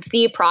to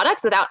see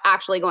products without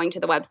actually going to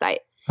the website.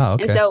 Oh,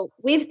 okay. And so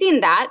we've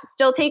seen that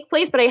still take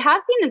place, but I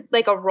have seen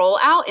like a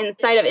rollout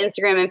inside of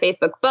Instagram and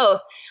Facebook both.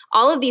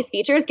 All of these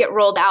features get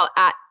rolled out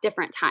at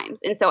different times.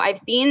 And so I've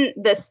seen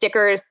the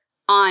stickers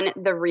on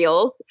the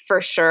Reels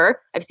for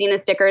sure. I've seen the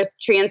stickers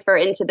transfer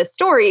into the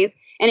stories.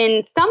 And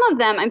in some of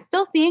them, I'm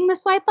still seeing the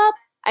swipe up.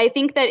 I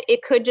think that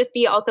it could just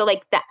be also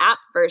like the app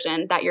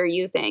version that you're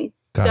using.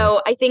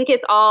 So I think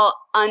it's all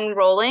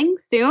unrolling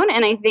soon.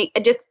 And I think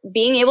just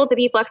being able to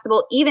be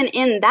flexible even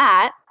in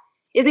that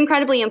is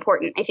incredibly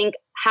important. I think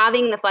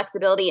having the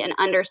flexibility and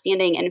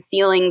understanding and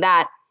feeling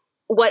that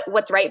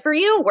what's right for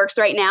you works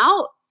right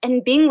now,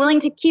 and being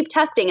willing to keep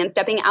testing and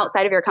stepping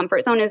outside of your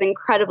comfort zone is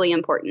incredibly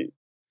important.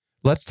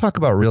 Let's talk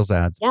about Reels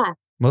ads. Yeah.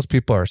 Most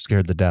people are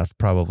scared to death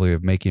probably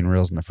of making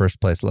Reels in the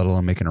first place, let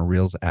alone making a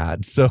Reels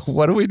ad. So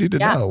what do we need to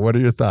know? What are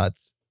your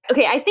thoughts?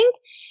 Okay, I think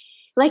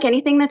like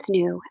anything that's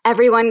new,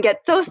 everyone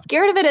gets so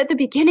scared of it at the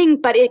beginning,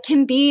 but it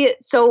can be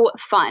so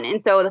fun.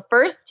 And so the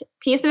first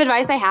piece of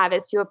advice I have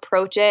is to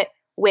approach it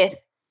with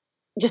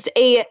just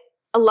a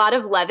lot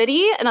of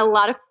levity and a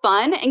lot of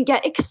fun and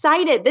get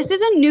excited. This is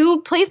a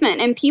new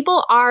placement and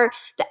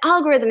the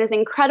algorithm is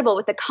incredible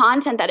with the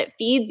content that it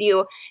feeds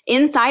you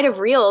inside of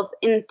Reels.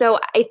 And so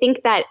I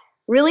think that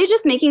really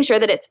just making sure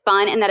that it's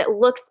fun and that it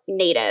looks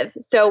native.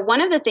 So one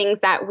of the things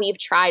that we've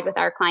tried with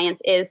our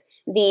clients is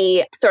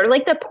the sort of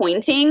like the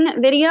pointing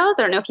videos.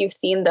 I don't know if you've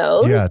seen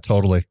those. Yeah,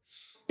 totally.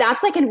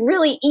 That's like a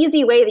really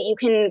easy way that you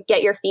can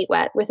get your feet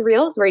wet with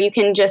Reels, where you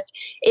can just,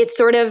 it's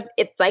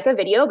like a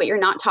video, but you're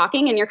not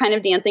talking and you're kind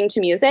of dancing to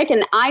music.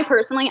 And I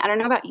personally, I don't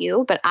know about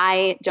you, but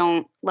I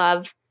don't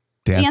love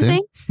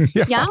dancing.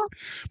 Yeah.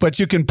 But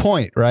you can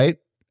point, right?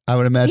 I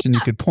would imagine you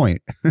could point.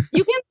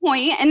 You can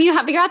point and you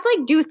have to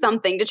like do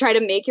something to try to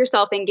make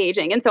yourself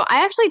engaging. And so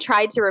I actually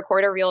tried to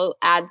record a Reel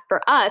ads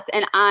for us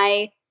and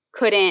I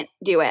couldn't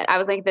do it. I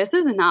was like, this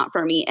is not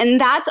for me.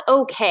 And that's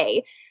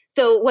okay.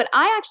 So what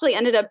I actually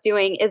ended up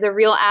doing is a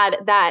Reel ad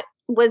that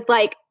was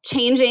like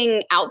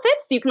changing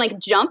outfits. So you can like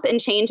jump and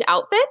change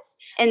outfits.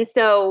 And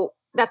so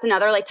that's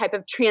another like type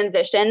of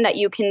transition that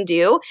you can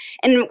do.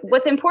 And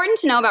what's important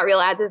to know about Reel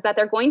ads is that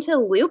they're going to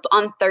loop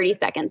on 30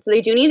 seconds. So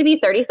they do need to be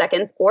 30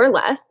 seconds or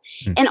less.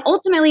 And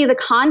ultimately the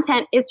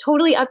content is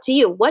totally up to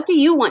you. What do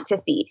you want to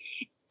see?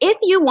 If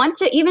you want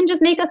to even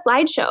just make a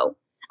slideshow,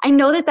 I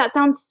know that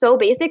sounds so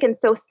basic and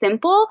so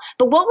simple,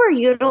 but what we're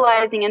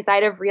utilizing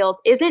inside of Reels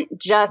isn't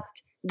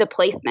just the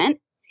placement.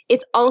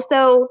 It's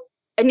also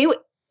a new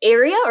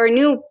area or a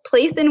new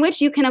place in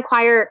which you can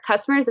acquire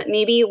customers that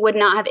maybe would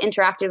not have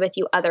interacted with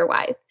you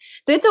otherwise.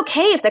 So it's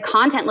okay if the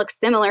content looks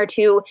similar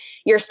to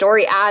your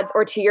story ads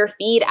or to your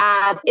feed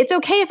ads. It's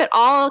okay if it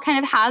all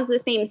kind of has the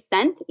same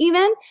scent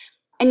even.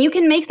 And you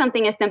can make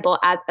something as simple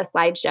as a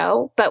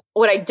slideshow. But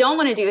what I don't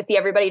want to do is see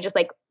everybody just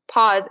like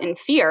pause in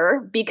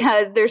fear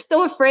because they're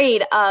so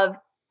afraid of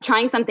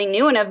trying something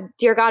new and of,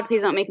 dear God,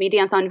 please don't make me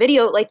dance on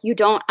video. Like you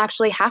don't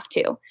actually have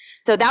to.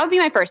 So that would be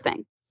my first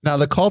thing. Now,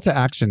 the call to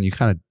action, you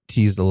kind of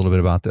teased a little bit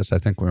about this, I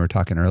think, when we were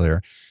talking earlier.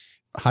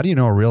 How do you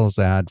know a Reels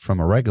ad from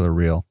a regular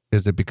reel?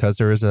 Is it because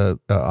there is a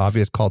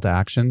obvious call to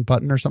action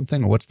button or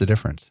something? Or what's the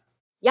difference?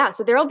 Yeah,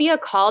 so there'll be a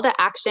call to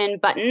action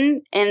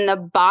button in the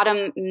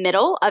bottom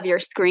middle of your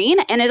screen,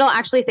 and it'll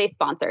actually say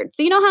sponsored.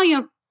 So you know how you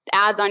have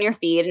ads on your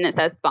feed and it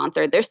says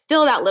sponsored? There's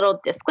still that little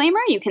disclaimer.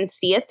 You can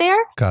see it there.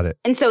 Got it.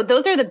 And so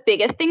those are the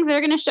biggest things that are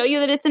going to show you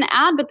that it's an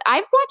ad. But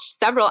I've watched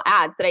several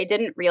ads that I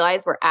didn't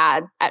realize were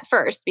ads at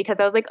first because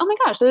I was like, oh my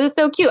gosh, this is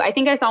so cute. I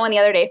think I saw one the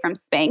other day from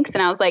Spanx,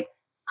 and I was like,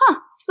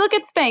 look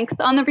at Spanx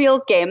on the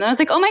Reels game. And I was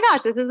like, oh my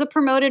gosh, this is a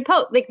promoted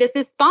post. Like, this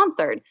is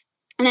sponsored.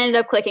 And I ended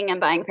up clicking and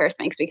buying a pair of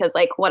Spanx because,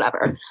 like,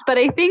 whatever. But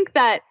I think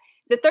that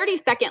the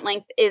 30-second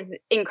length is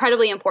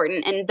incredibly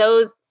important. And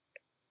those,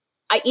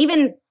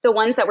 even the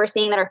ones that we're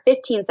seeing that are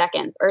 15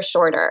 seconds or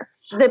shorter,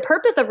 the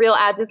purpose of Reel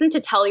ads isn't to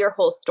tell your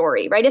whole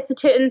story, right? It's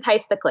to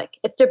entice the click.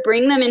 It's to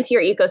bring them into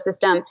your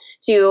ecosystem,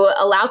 to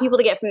allow people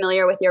to get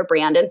familiar with your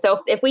brand. And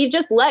so if we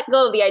just let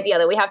go of the idea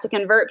that we have to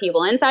convert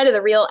people inside of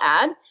the Reel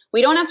ad,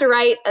 we don't have to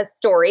write a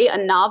story, a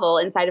novel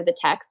inside of the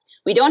text.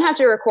 We don't have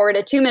to record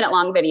a 2-minute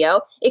long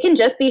video. It can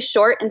just be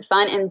short and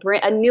fun and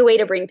bring a new way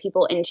to bring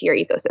people into your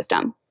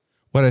ecosystem.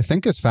 What I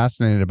think is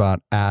fascinating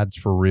about ads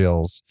for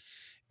Reels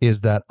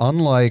is that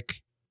unlike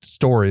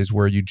stories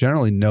where you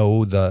generally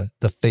know the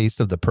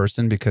face of the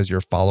person because you're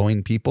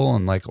following people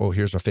and like, oh,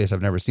 here's a face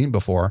I've never seen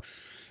before.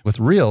 With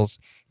Reels,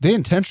 they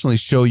intentionally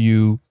show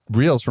you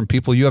Reels from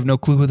people you have no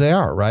clue who they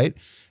are, right?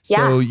 Yeah.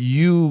 So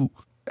you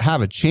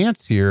have a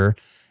chance here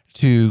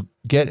to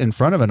get in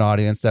front of an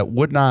audience that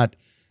would not,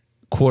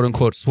 quote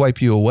unquote,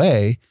 swipe you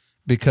away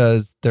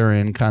because they're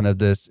in kind of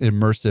this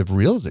immersive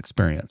Reels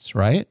experience,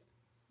 right?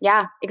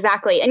 Yeah,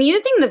 exactly. And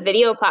using the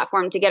video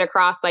platform to get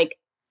across like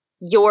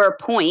your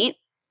point.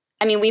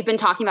 I mean, we've been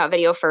talking about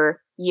video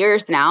for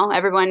years now.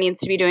 Everyone needs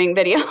to be doing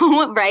video,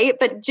 right?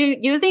 But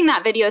using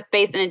that video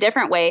space in a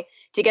different way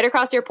to get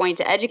across your point,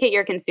 to educate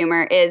your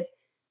consumer is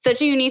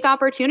such a unique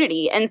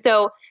opportunity. And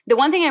so the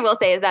one thing I will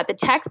say is that the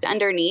text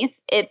underneath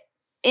it,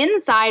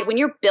 inside, when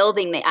you're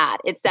building the ad,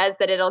 it says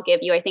that it'll give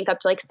you, I think, up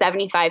to like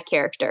 75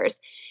 characters.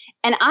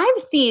 And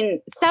I've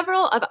seen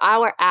several of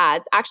our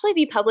ads actually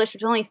be published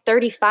with only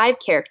 35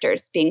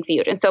 characters being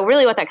viewed. And so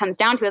really what that comes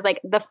down to is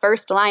like the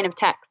first line of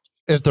text.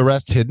 Is the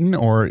rest hidden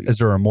or is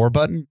there a more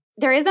button?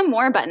 There is a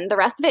more button. The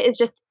rest of it is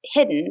just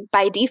hidden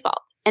by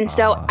default. And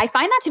so I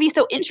find that to be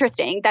so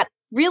interesting that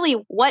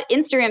really what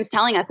Instagram's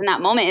telling us in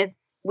that moment is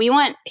we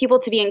want people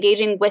to be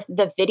engaging with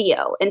the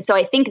video. And so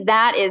I think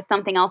that is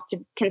something else to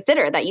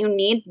consider, that you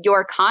need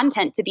your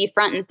content to be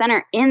front and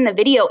center in the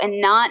video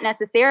and not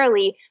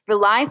necessarily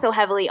rely so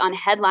heavily on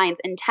headlines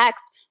and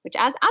text, which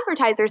as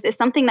advertisers is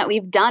something that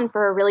we've done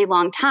for a really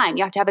long time.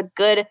 You have to have a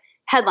good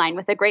headline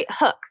with a great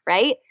hook,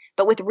 right?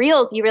 But with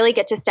Reels, you really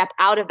get to step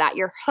out of that.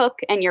 Your hook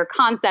and your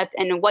concept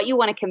and what you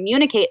want to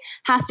communicate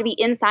has to be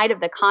inside of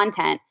the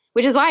content,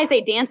 which is why I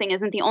say dancing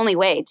isn't the only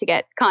way to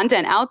get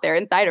content out there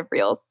inside of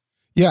Reels.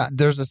 Yeah,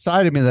 there's a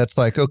side of me that's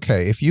like,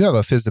 okay, if you have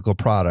a physical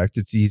product,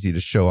 it's easy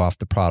to show off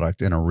the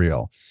product in a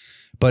reel.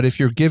 But if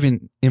you're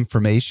giving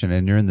information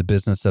and you're in the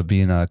business of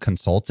being a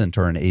consultant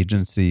or an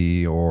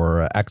agency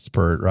or an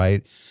expert,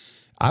 right?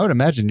 I would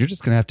imagine you're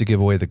just going to have to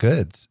give away the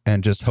goods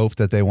and just hope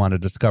that they want to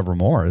discover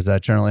more. Is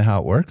that generally how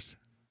it works?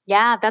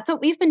 Yeah, that's what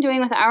we've been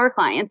doing with our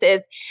clients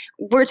is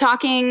we're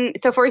talking.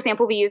 So for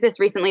example, we used this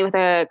recently with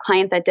a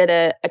client that did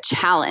a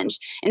challenge.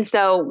 And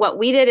so what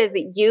we did is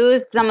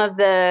use some of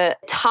the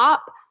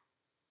top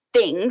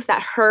things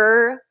that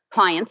her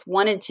clients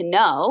wanted to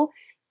know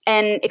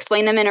and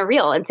explain them in a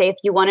reel and say, if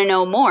you want to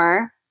know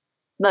more,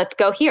 let's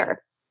go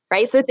here.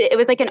 Right. So it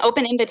was like an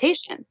open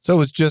invitation. So it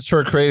was just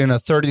her creating a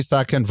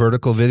 30-second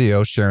vertical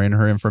video sharing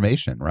her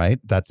information, right?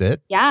 That's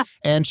it. Yeah.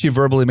 And she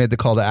verbally made the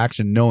call to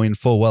action knowing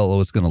full well it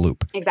was going to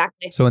loop.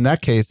 Exactly. So in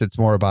that case, it's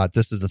more about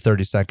this is a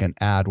 30-second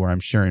ad where I'm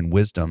sharing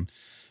wisdom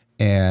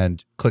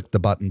and click the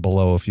button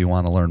below if you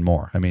want to learn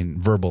more. I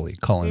mean, verbally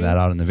calling that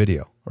out in the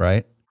video,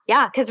 right?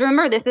 Yeah. Because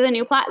remember, this is a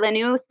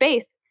new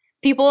space.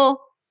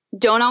 People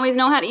don't always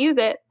know how to use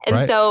it.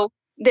 And so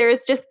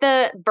there's just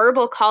the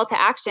verbal call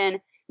to action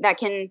that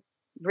can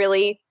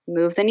really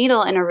moves a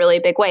needle in a really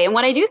big way. And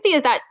what I do see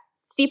is that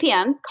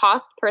CPMs,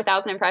 cost per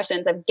 1,000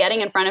 impressions of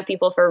getting in front of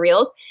people for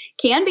Reels,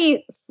 can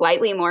be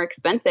slightly more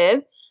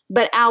expensive,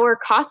 but our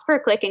cost per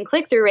click and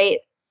click-through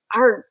rate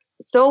are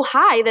so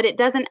high that it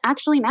doesn't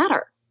actually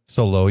matter.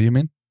 So low, you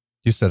mean?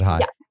 You said high.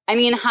 Yeah. I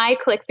mean, high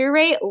click-through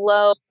rate,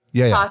 low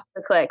cost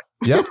per clicks.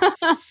 Yep.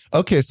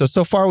 Okay.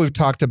 So far we've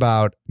talked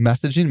about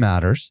messaging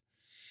matters.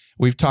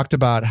 We've talked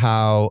about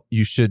how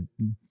you should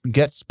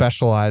get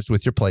specialized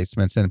with your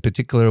placements. And in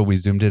particular, we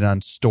zoomed in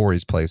on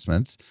stories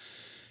placements.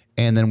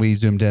 And then we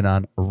zoomed in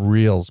on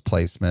Reels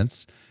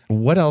placements.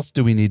 What else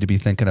do we need to be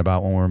thinking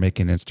about when we're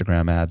making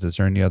Instagram ads? Is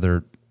there any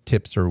other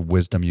tips or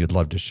wisdom you'd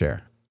love to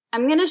share?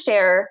 I'm going to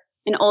share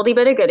an oldie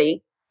but a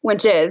goodie,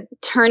 which is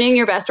turning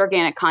your best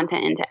organic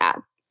content into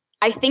ads.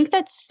 I think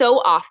that so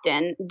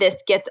often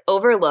this gets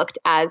overlooked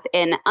as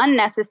an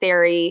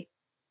unnecessary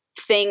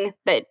thing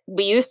that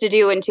we used to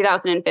do in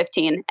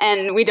 2015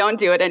 and we don't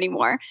do it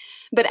anymore.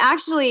 But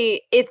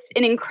actually, it's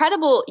an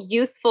incredible,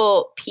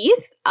 useful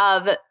piece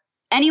of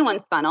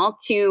anyone's funnel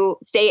to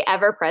stay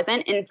ever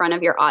present in front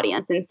of your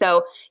audience. And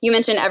so you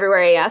mentioned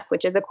Everywhere AF,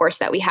 which is a course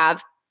that we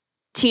have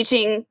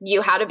teaching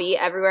you how to be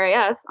Everywhere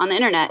AF on the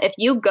internet. If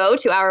you go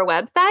to our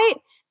website,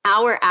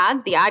 our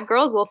ads, the ad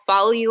girls, will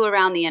follow you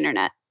around the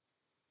internet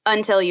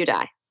until you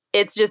die.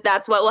 It's just,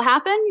 that's what will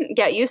happen.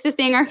 Get used to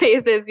seeing our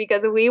faces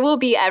because we will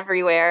be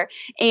everywhere.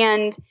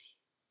 And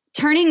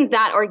turning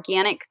that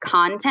organic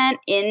content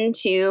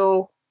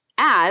into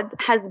ads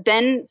has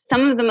been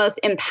some of the most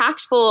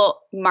impactful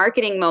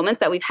marketing moments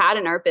that we've had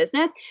in our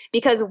business,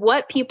 because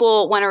what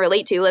people want to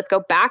relate to, let's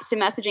go back to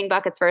messaging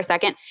buckets for a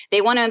second.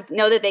 They want to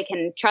know that they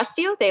can trust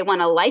you. They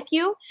want to like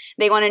you.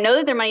 They want to know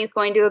that their money is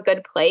going to a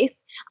good place.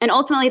 And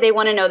ultimately, they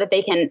want to know that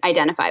they can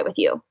identify with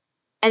you.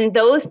 And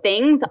those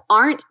things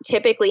aren't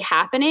typically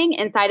happening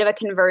inside of a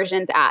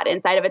conversions ad,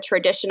 inside of a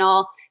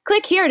traditional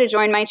click here to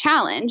join my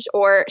challenge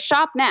or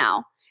shop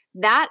now.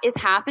 That is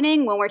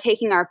happening when we're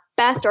taking our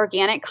best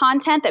organic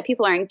content that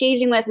people are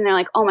engaging with and they're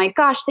like, oh my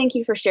gosh, thank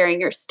you for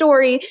sharing your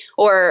story,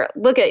 or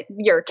look at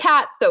your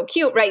cat, so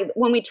cute, right?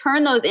 When we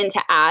turn those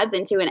into ads,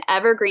 into an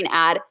evergreen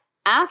ad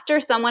after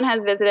someone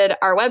has visited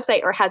our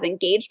website or has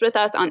engaged with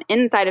us on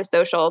inside of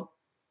social,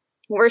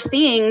 we're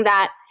seeing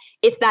that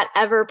it's that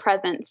ever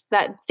presence,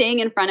 that staying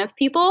in front of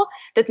people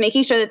that's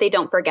making sure that they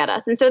don't forget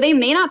us. And so they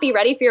may not be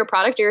ready for your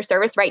product or your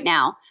service right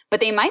now,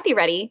 but they might be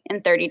ready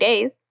in 30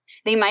 days.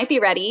 They might be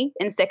ready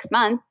in 6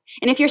 months.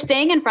 And if you're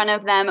staying in front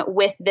of them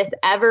with this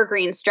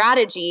evergreen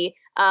strategy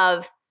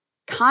of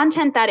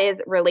content that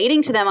is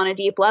relating to them on a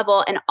deep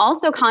level, and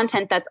also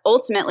content that's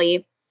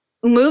ultimately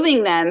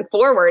moving them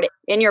forward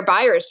in your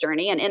buyer's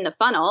journey and in the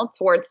funnel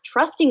towards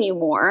trusting you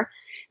more,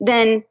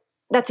 then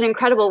that's an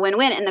incredible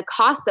win-win. And the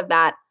costs of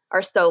that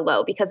are so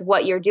low because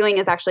what you're doing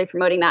is actually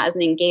promoting that as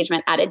an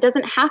engagement ad. It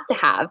doesn't have to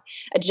have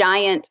a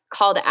giant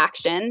call to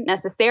action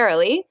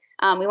necessarily.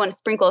 We want to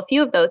sprinkle a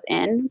few of those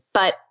in,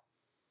 but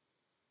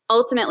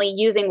ultimately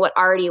using what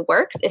already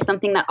works is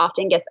something that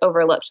often gets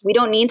overlooked. We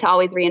don't need to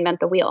always reinvent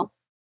the wheel.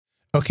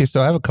 Okay,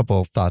 so I have a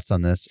couple of thoughts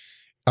on this.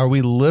 Are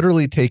we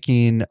literally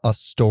taking a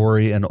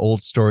story, an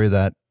old story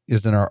that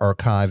is in our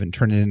archive, and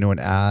turning it into an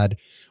ad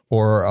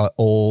or an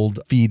old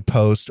feed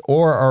post,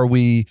 or are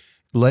we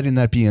letting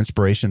that be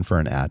inspiration for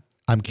an ad?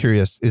 I'm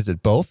curious, is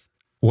it both?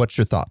 What's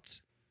your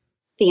thoughts?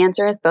 The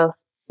answer is both.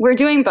 We're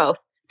doing both.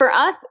 For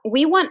us,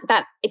 we want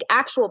that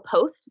actual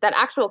post, that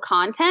actual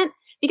content,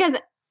 because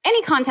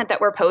any content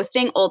that we're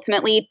posting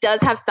ultimately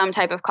does have some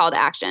type of call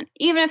to action,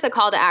 even if the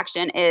call to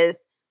action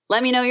is,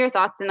 let me know your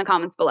thoughts in the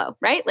comments below,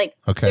 right? Like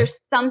There's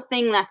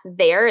something that's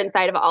there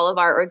inside of all of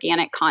our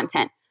organic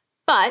content.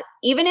 But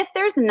even if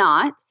there's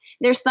not,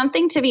 there's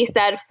something to be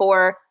said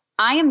for,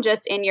 I am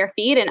just in your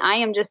feed and I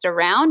am just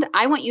around.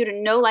 I want you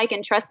to know, like,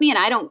 and trust me. And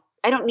I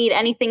don't need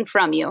anything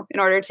from you in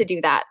order to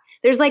do that.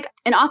 There's like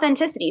an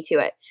authenticity to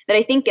it that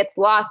I think gets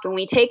lost when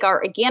we take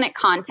our organic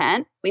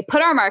content, we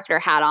put our marketer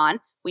hat on,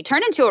 we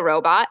turn into a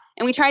robot,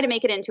 and we try to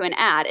make it into an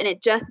ad, and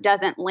it just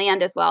doesn't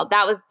land as well.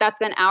 That's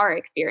been our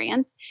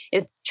experience,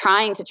 is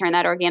trying to turn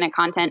that organic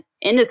content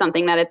into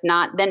something that it's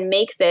not, then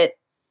makes it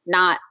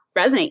not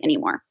resonate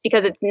anymore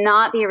because it's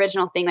not the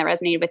original thing that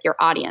resonated with your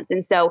audience.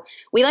 And so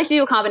we like to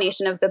do a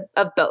combination of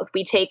both.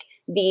 We take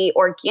the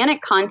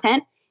organic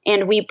content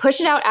and we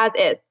push it out as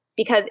is,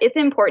 because it's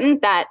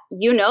important that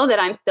you know that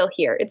I'm still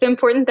here. It's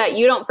important that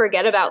you don't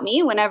forget about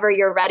me whenever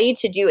you're ready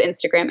to do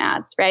Instagram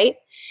ads, right?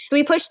 So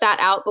we push that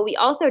out, but we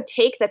also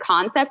take the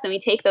concepts and we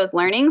take those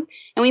learnings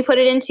and we put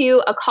it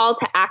into a call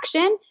to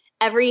action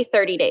every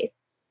 30 days.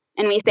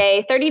 And we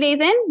say 30 days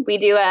in, we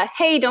do a,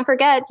 hey, don't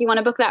forget, do you want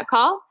to book that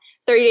call?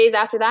 30 days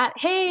after that,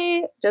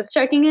 hey, just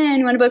checking in,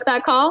 you want to book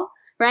that call,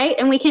 right?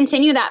 And we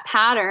continue that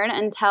pattern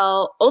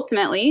until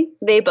ultimately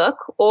they book,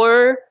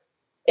 or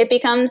it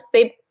becomes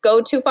they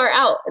go too far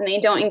out and they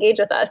don't engage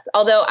with us.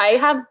 Although I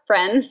have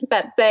friends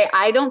that say,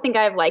 I don't think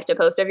I've liked a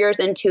post of yours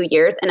in 2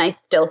 years and I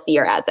still see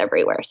your ads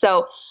everywhere.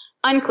 So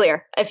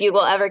unclear if you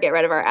will ever get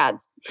rid of our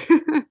ads.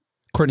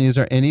 Courtney, is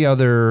there any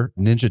other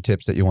ninja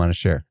tips that you want to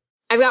share?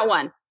 I've got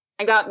one.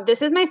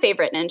 This is my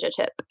favorite ninja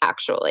tip,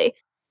 actually.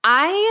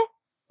 I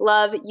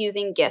love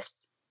using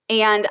GIFs.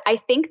 And I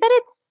think that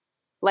it's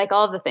like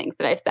all of the things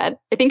that I've said,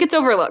 I think it's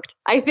overlooked.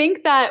 I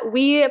think that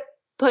we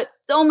put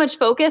so much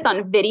focus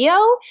on video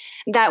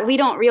that we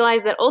don't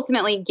realize that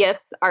ultimately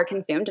GIFs are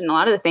consumed in a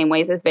lot of the same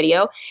ways as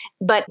video,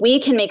 but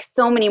we can make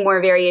so many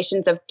more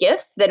variations of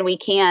GIFs than we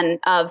can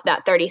of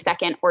that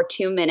 30-second or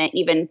 2-minute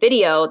even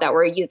video that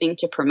we're using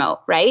to promote,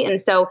 right?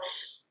 And so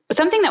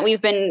something that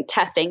we've been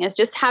testing is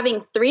just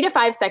having 3 to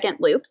 5 second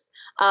loops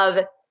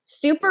of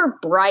super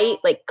bright,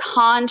 like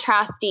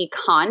contrasty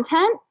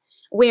content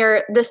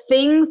where the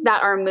things that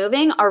are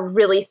moving are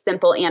really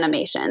simple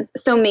animations.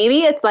 So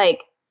maybe it's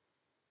like,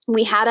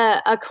 we had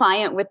a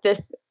client with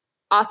this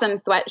awesome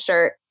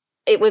sweatshirt.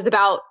 It was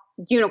about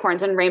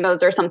unicorns and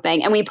rainbows or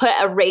something. And we put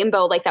a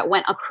rainbow like that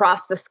went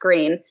across the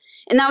screen,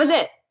 and that was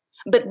it.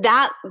 But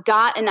that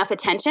got enough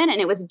attention,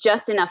 and it was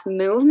just enough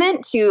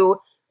movement to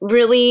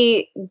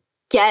really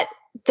get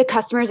the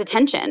customer's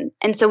attention.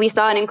 And so we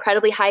saw an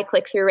incredibly high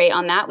click-through rate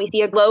on that. We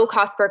see a low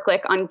cost per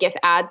click on GIF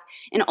ads.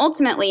 And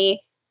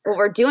ultimately, what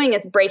we're doing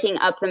is breaking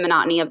up the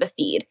monotony of the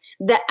feed.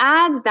 The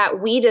ads that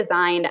we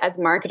designed as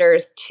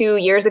marketers 2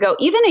 years ago,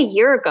 even a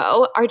year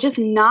ago, are just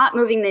not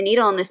moving the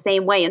needle in the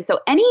same way. And so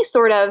any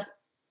sort of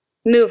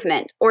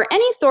movement or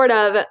any sort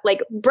of like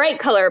bright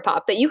color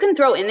pop that you can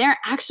throw in there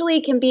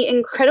actually can be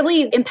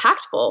incredibly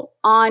impactful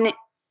on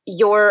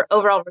your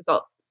overall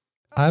results.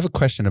 I have a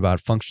question about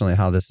functionally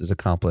how this is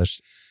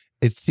accomplished.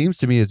 It seems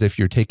to me as if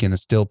you're taking a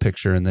still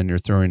picture and then you're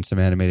throwing some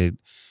animated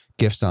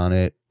GIFs on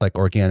it, like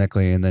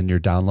organically, and then you're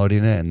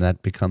downloading it and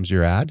that becomes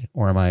your ad?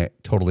 Or am I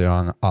totally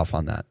off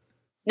on that?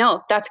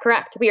 No, that's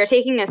correct. We are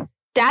taking a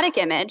static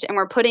image and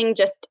we're putting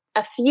just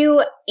a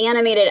few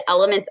animated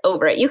elements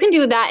over it. You can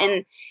do that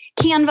in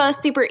Canva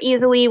super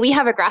easily. We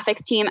have a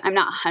graphics team. I'm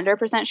not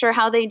 100% sure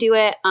how they do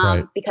it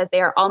because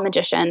they are all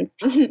magicians.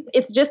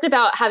 It's just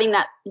about having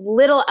that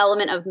little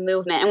element of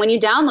movement. And when you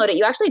download it,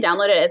 you actually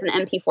download it as an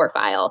MP4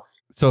 file.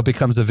 So it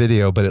becomes a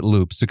video, but it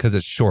loops because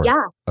it's short.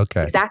 Yeah,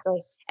 okay,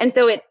 exactly. And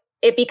so it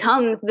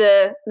becomes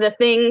the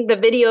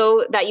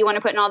video that you want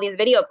to put in all these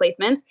video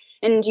placements.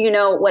 And do you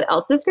know what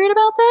else is great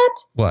about that?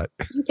 What?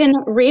 You can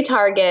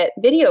retarget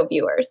video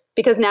viewers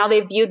because now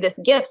they've viewed this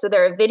GIF, so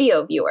they're a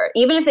video viewer.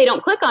 Even if they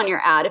don't click on your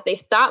ad, if they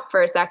stop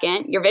for a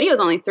second, your video is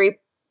only 3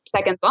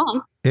 seconds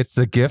long. It's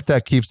the gift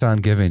that keeps on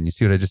giving. You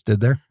see what I just did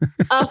there?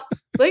 Oh,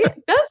 look,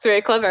 that's very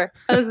clever.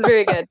 That was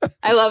very good.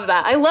 I love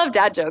that. I love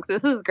dad jokes.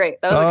 This is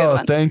great. That was a good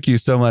one. Thank you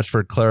so much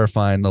for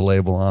clarifying the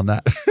label on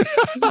that.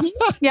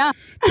 Yeah.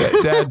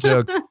 Dad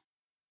jokes.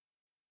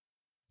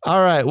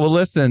 All right. Well,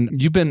 listen,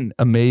 you've been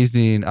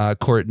amazing,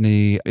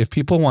 Courtney. If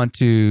people want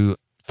to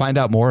find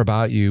out more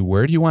about you,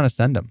 where do you want to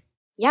send them?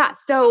 Yeah.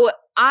 So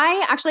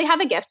I actually have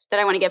a gift that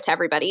I want to give to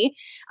everybody.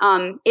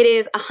 It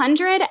is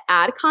 100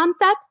 ad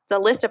concepts. It's a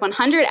list of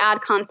 100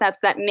 ad concepts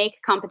that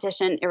make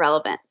competition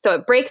irrelevant. So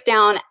it breaks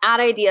down ad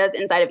ideas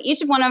inside of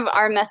each of one of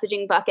our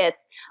messaging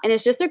buckets. And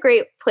it's just a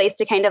great place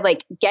to kind of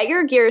like get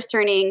your gears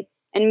turning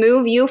and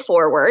move you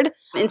forward.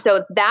 And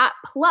so that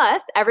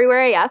plus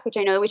Everywhere AF, which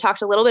I know we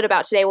talked a little bit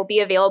about today, will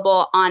be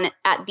available at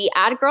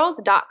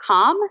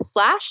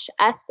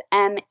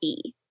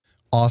theadgirls.com/SME.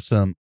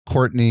 Awesome.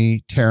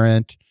 Courtney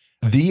Tarrant,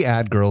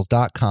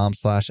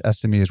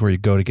 theadgirls.com/SME is where you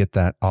go to get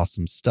that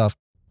awesome stuff.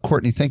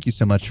 Courtney, thank you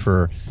so much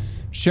for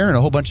sharing a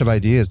whole bunch of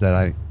ideas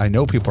that I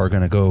know people are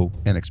going to go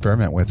and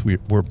experiment with.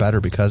 We're better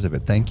because of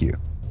it. Thank you.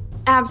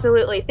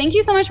 Absolutely. Thank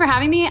you so much for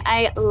having me.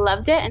 I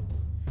loved it.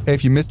 Hey,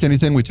 if you missed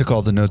anything, we took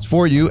all the notes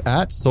for you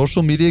at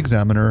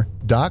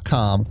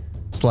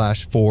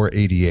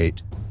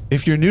socialmediaexaminer.com/488.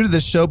 If you're new to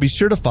this show, be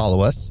sure to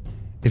follow us.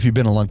 If you've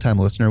been a long-time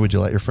listener, would you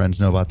let your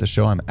friends know about the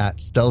show? I'm at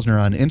Stelzner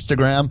on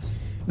Instagram.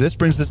 This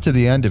brings us to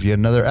the end of yet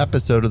another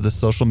episode of the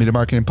Social Media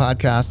Marketing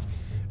Podcast.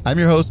 I'm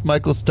your host,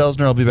 Michael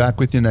Stelzner. I'll be back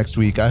with you next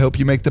week. I hope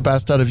you make the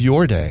best out of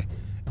your day,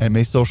 and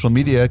may social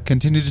media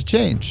continue to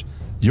change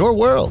your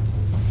world.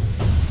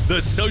 The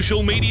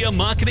Social Media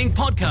Marketing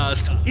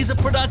Podcast is a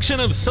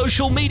production of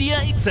Social Media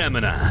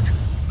Examiner.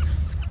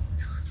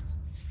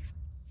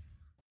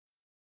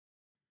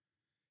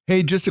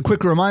 Hey, just a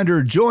quick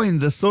reminder, join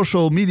the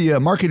Social Media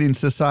Marketing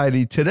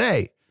Society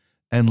today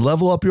and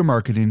level up your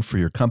marketing for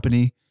your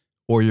company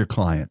or your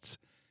clients.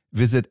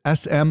 Visit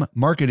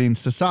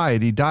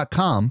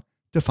smmarketingsociety.com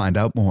to find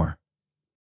out more.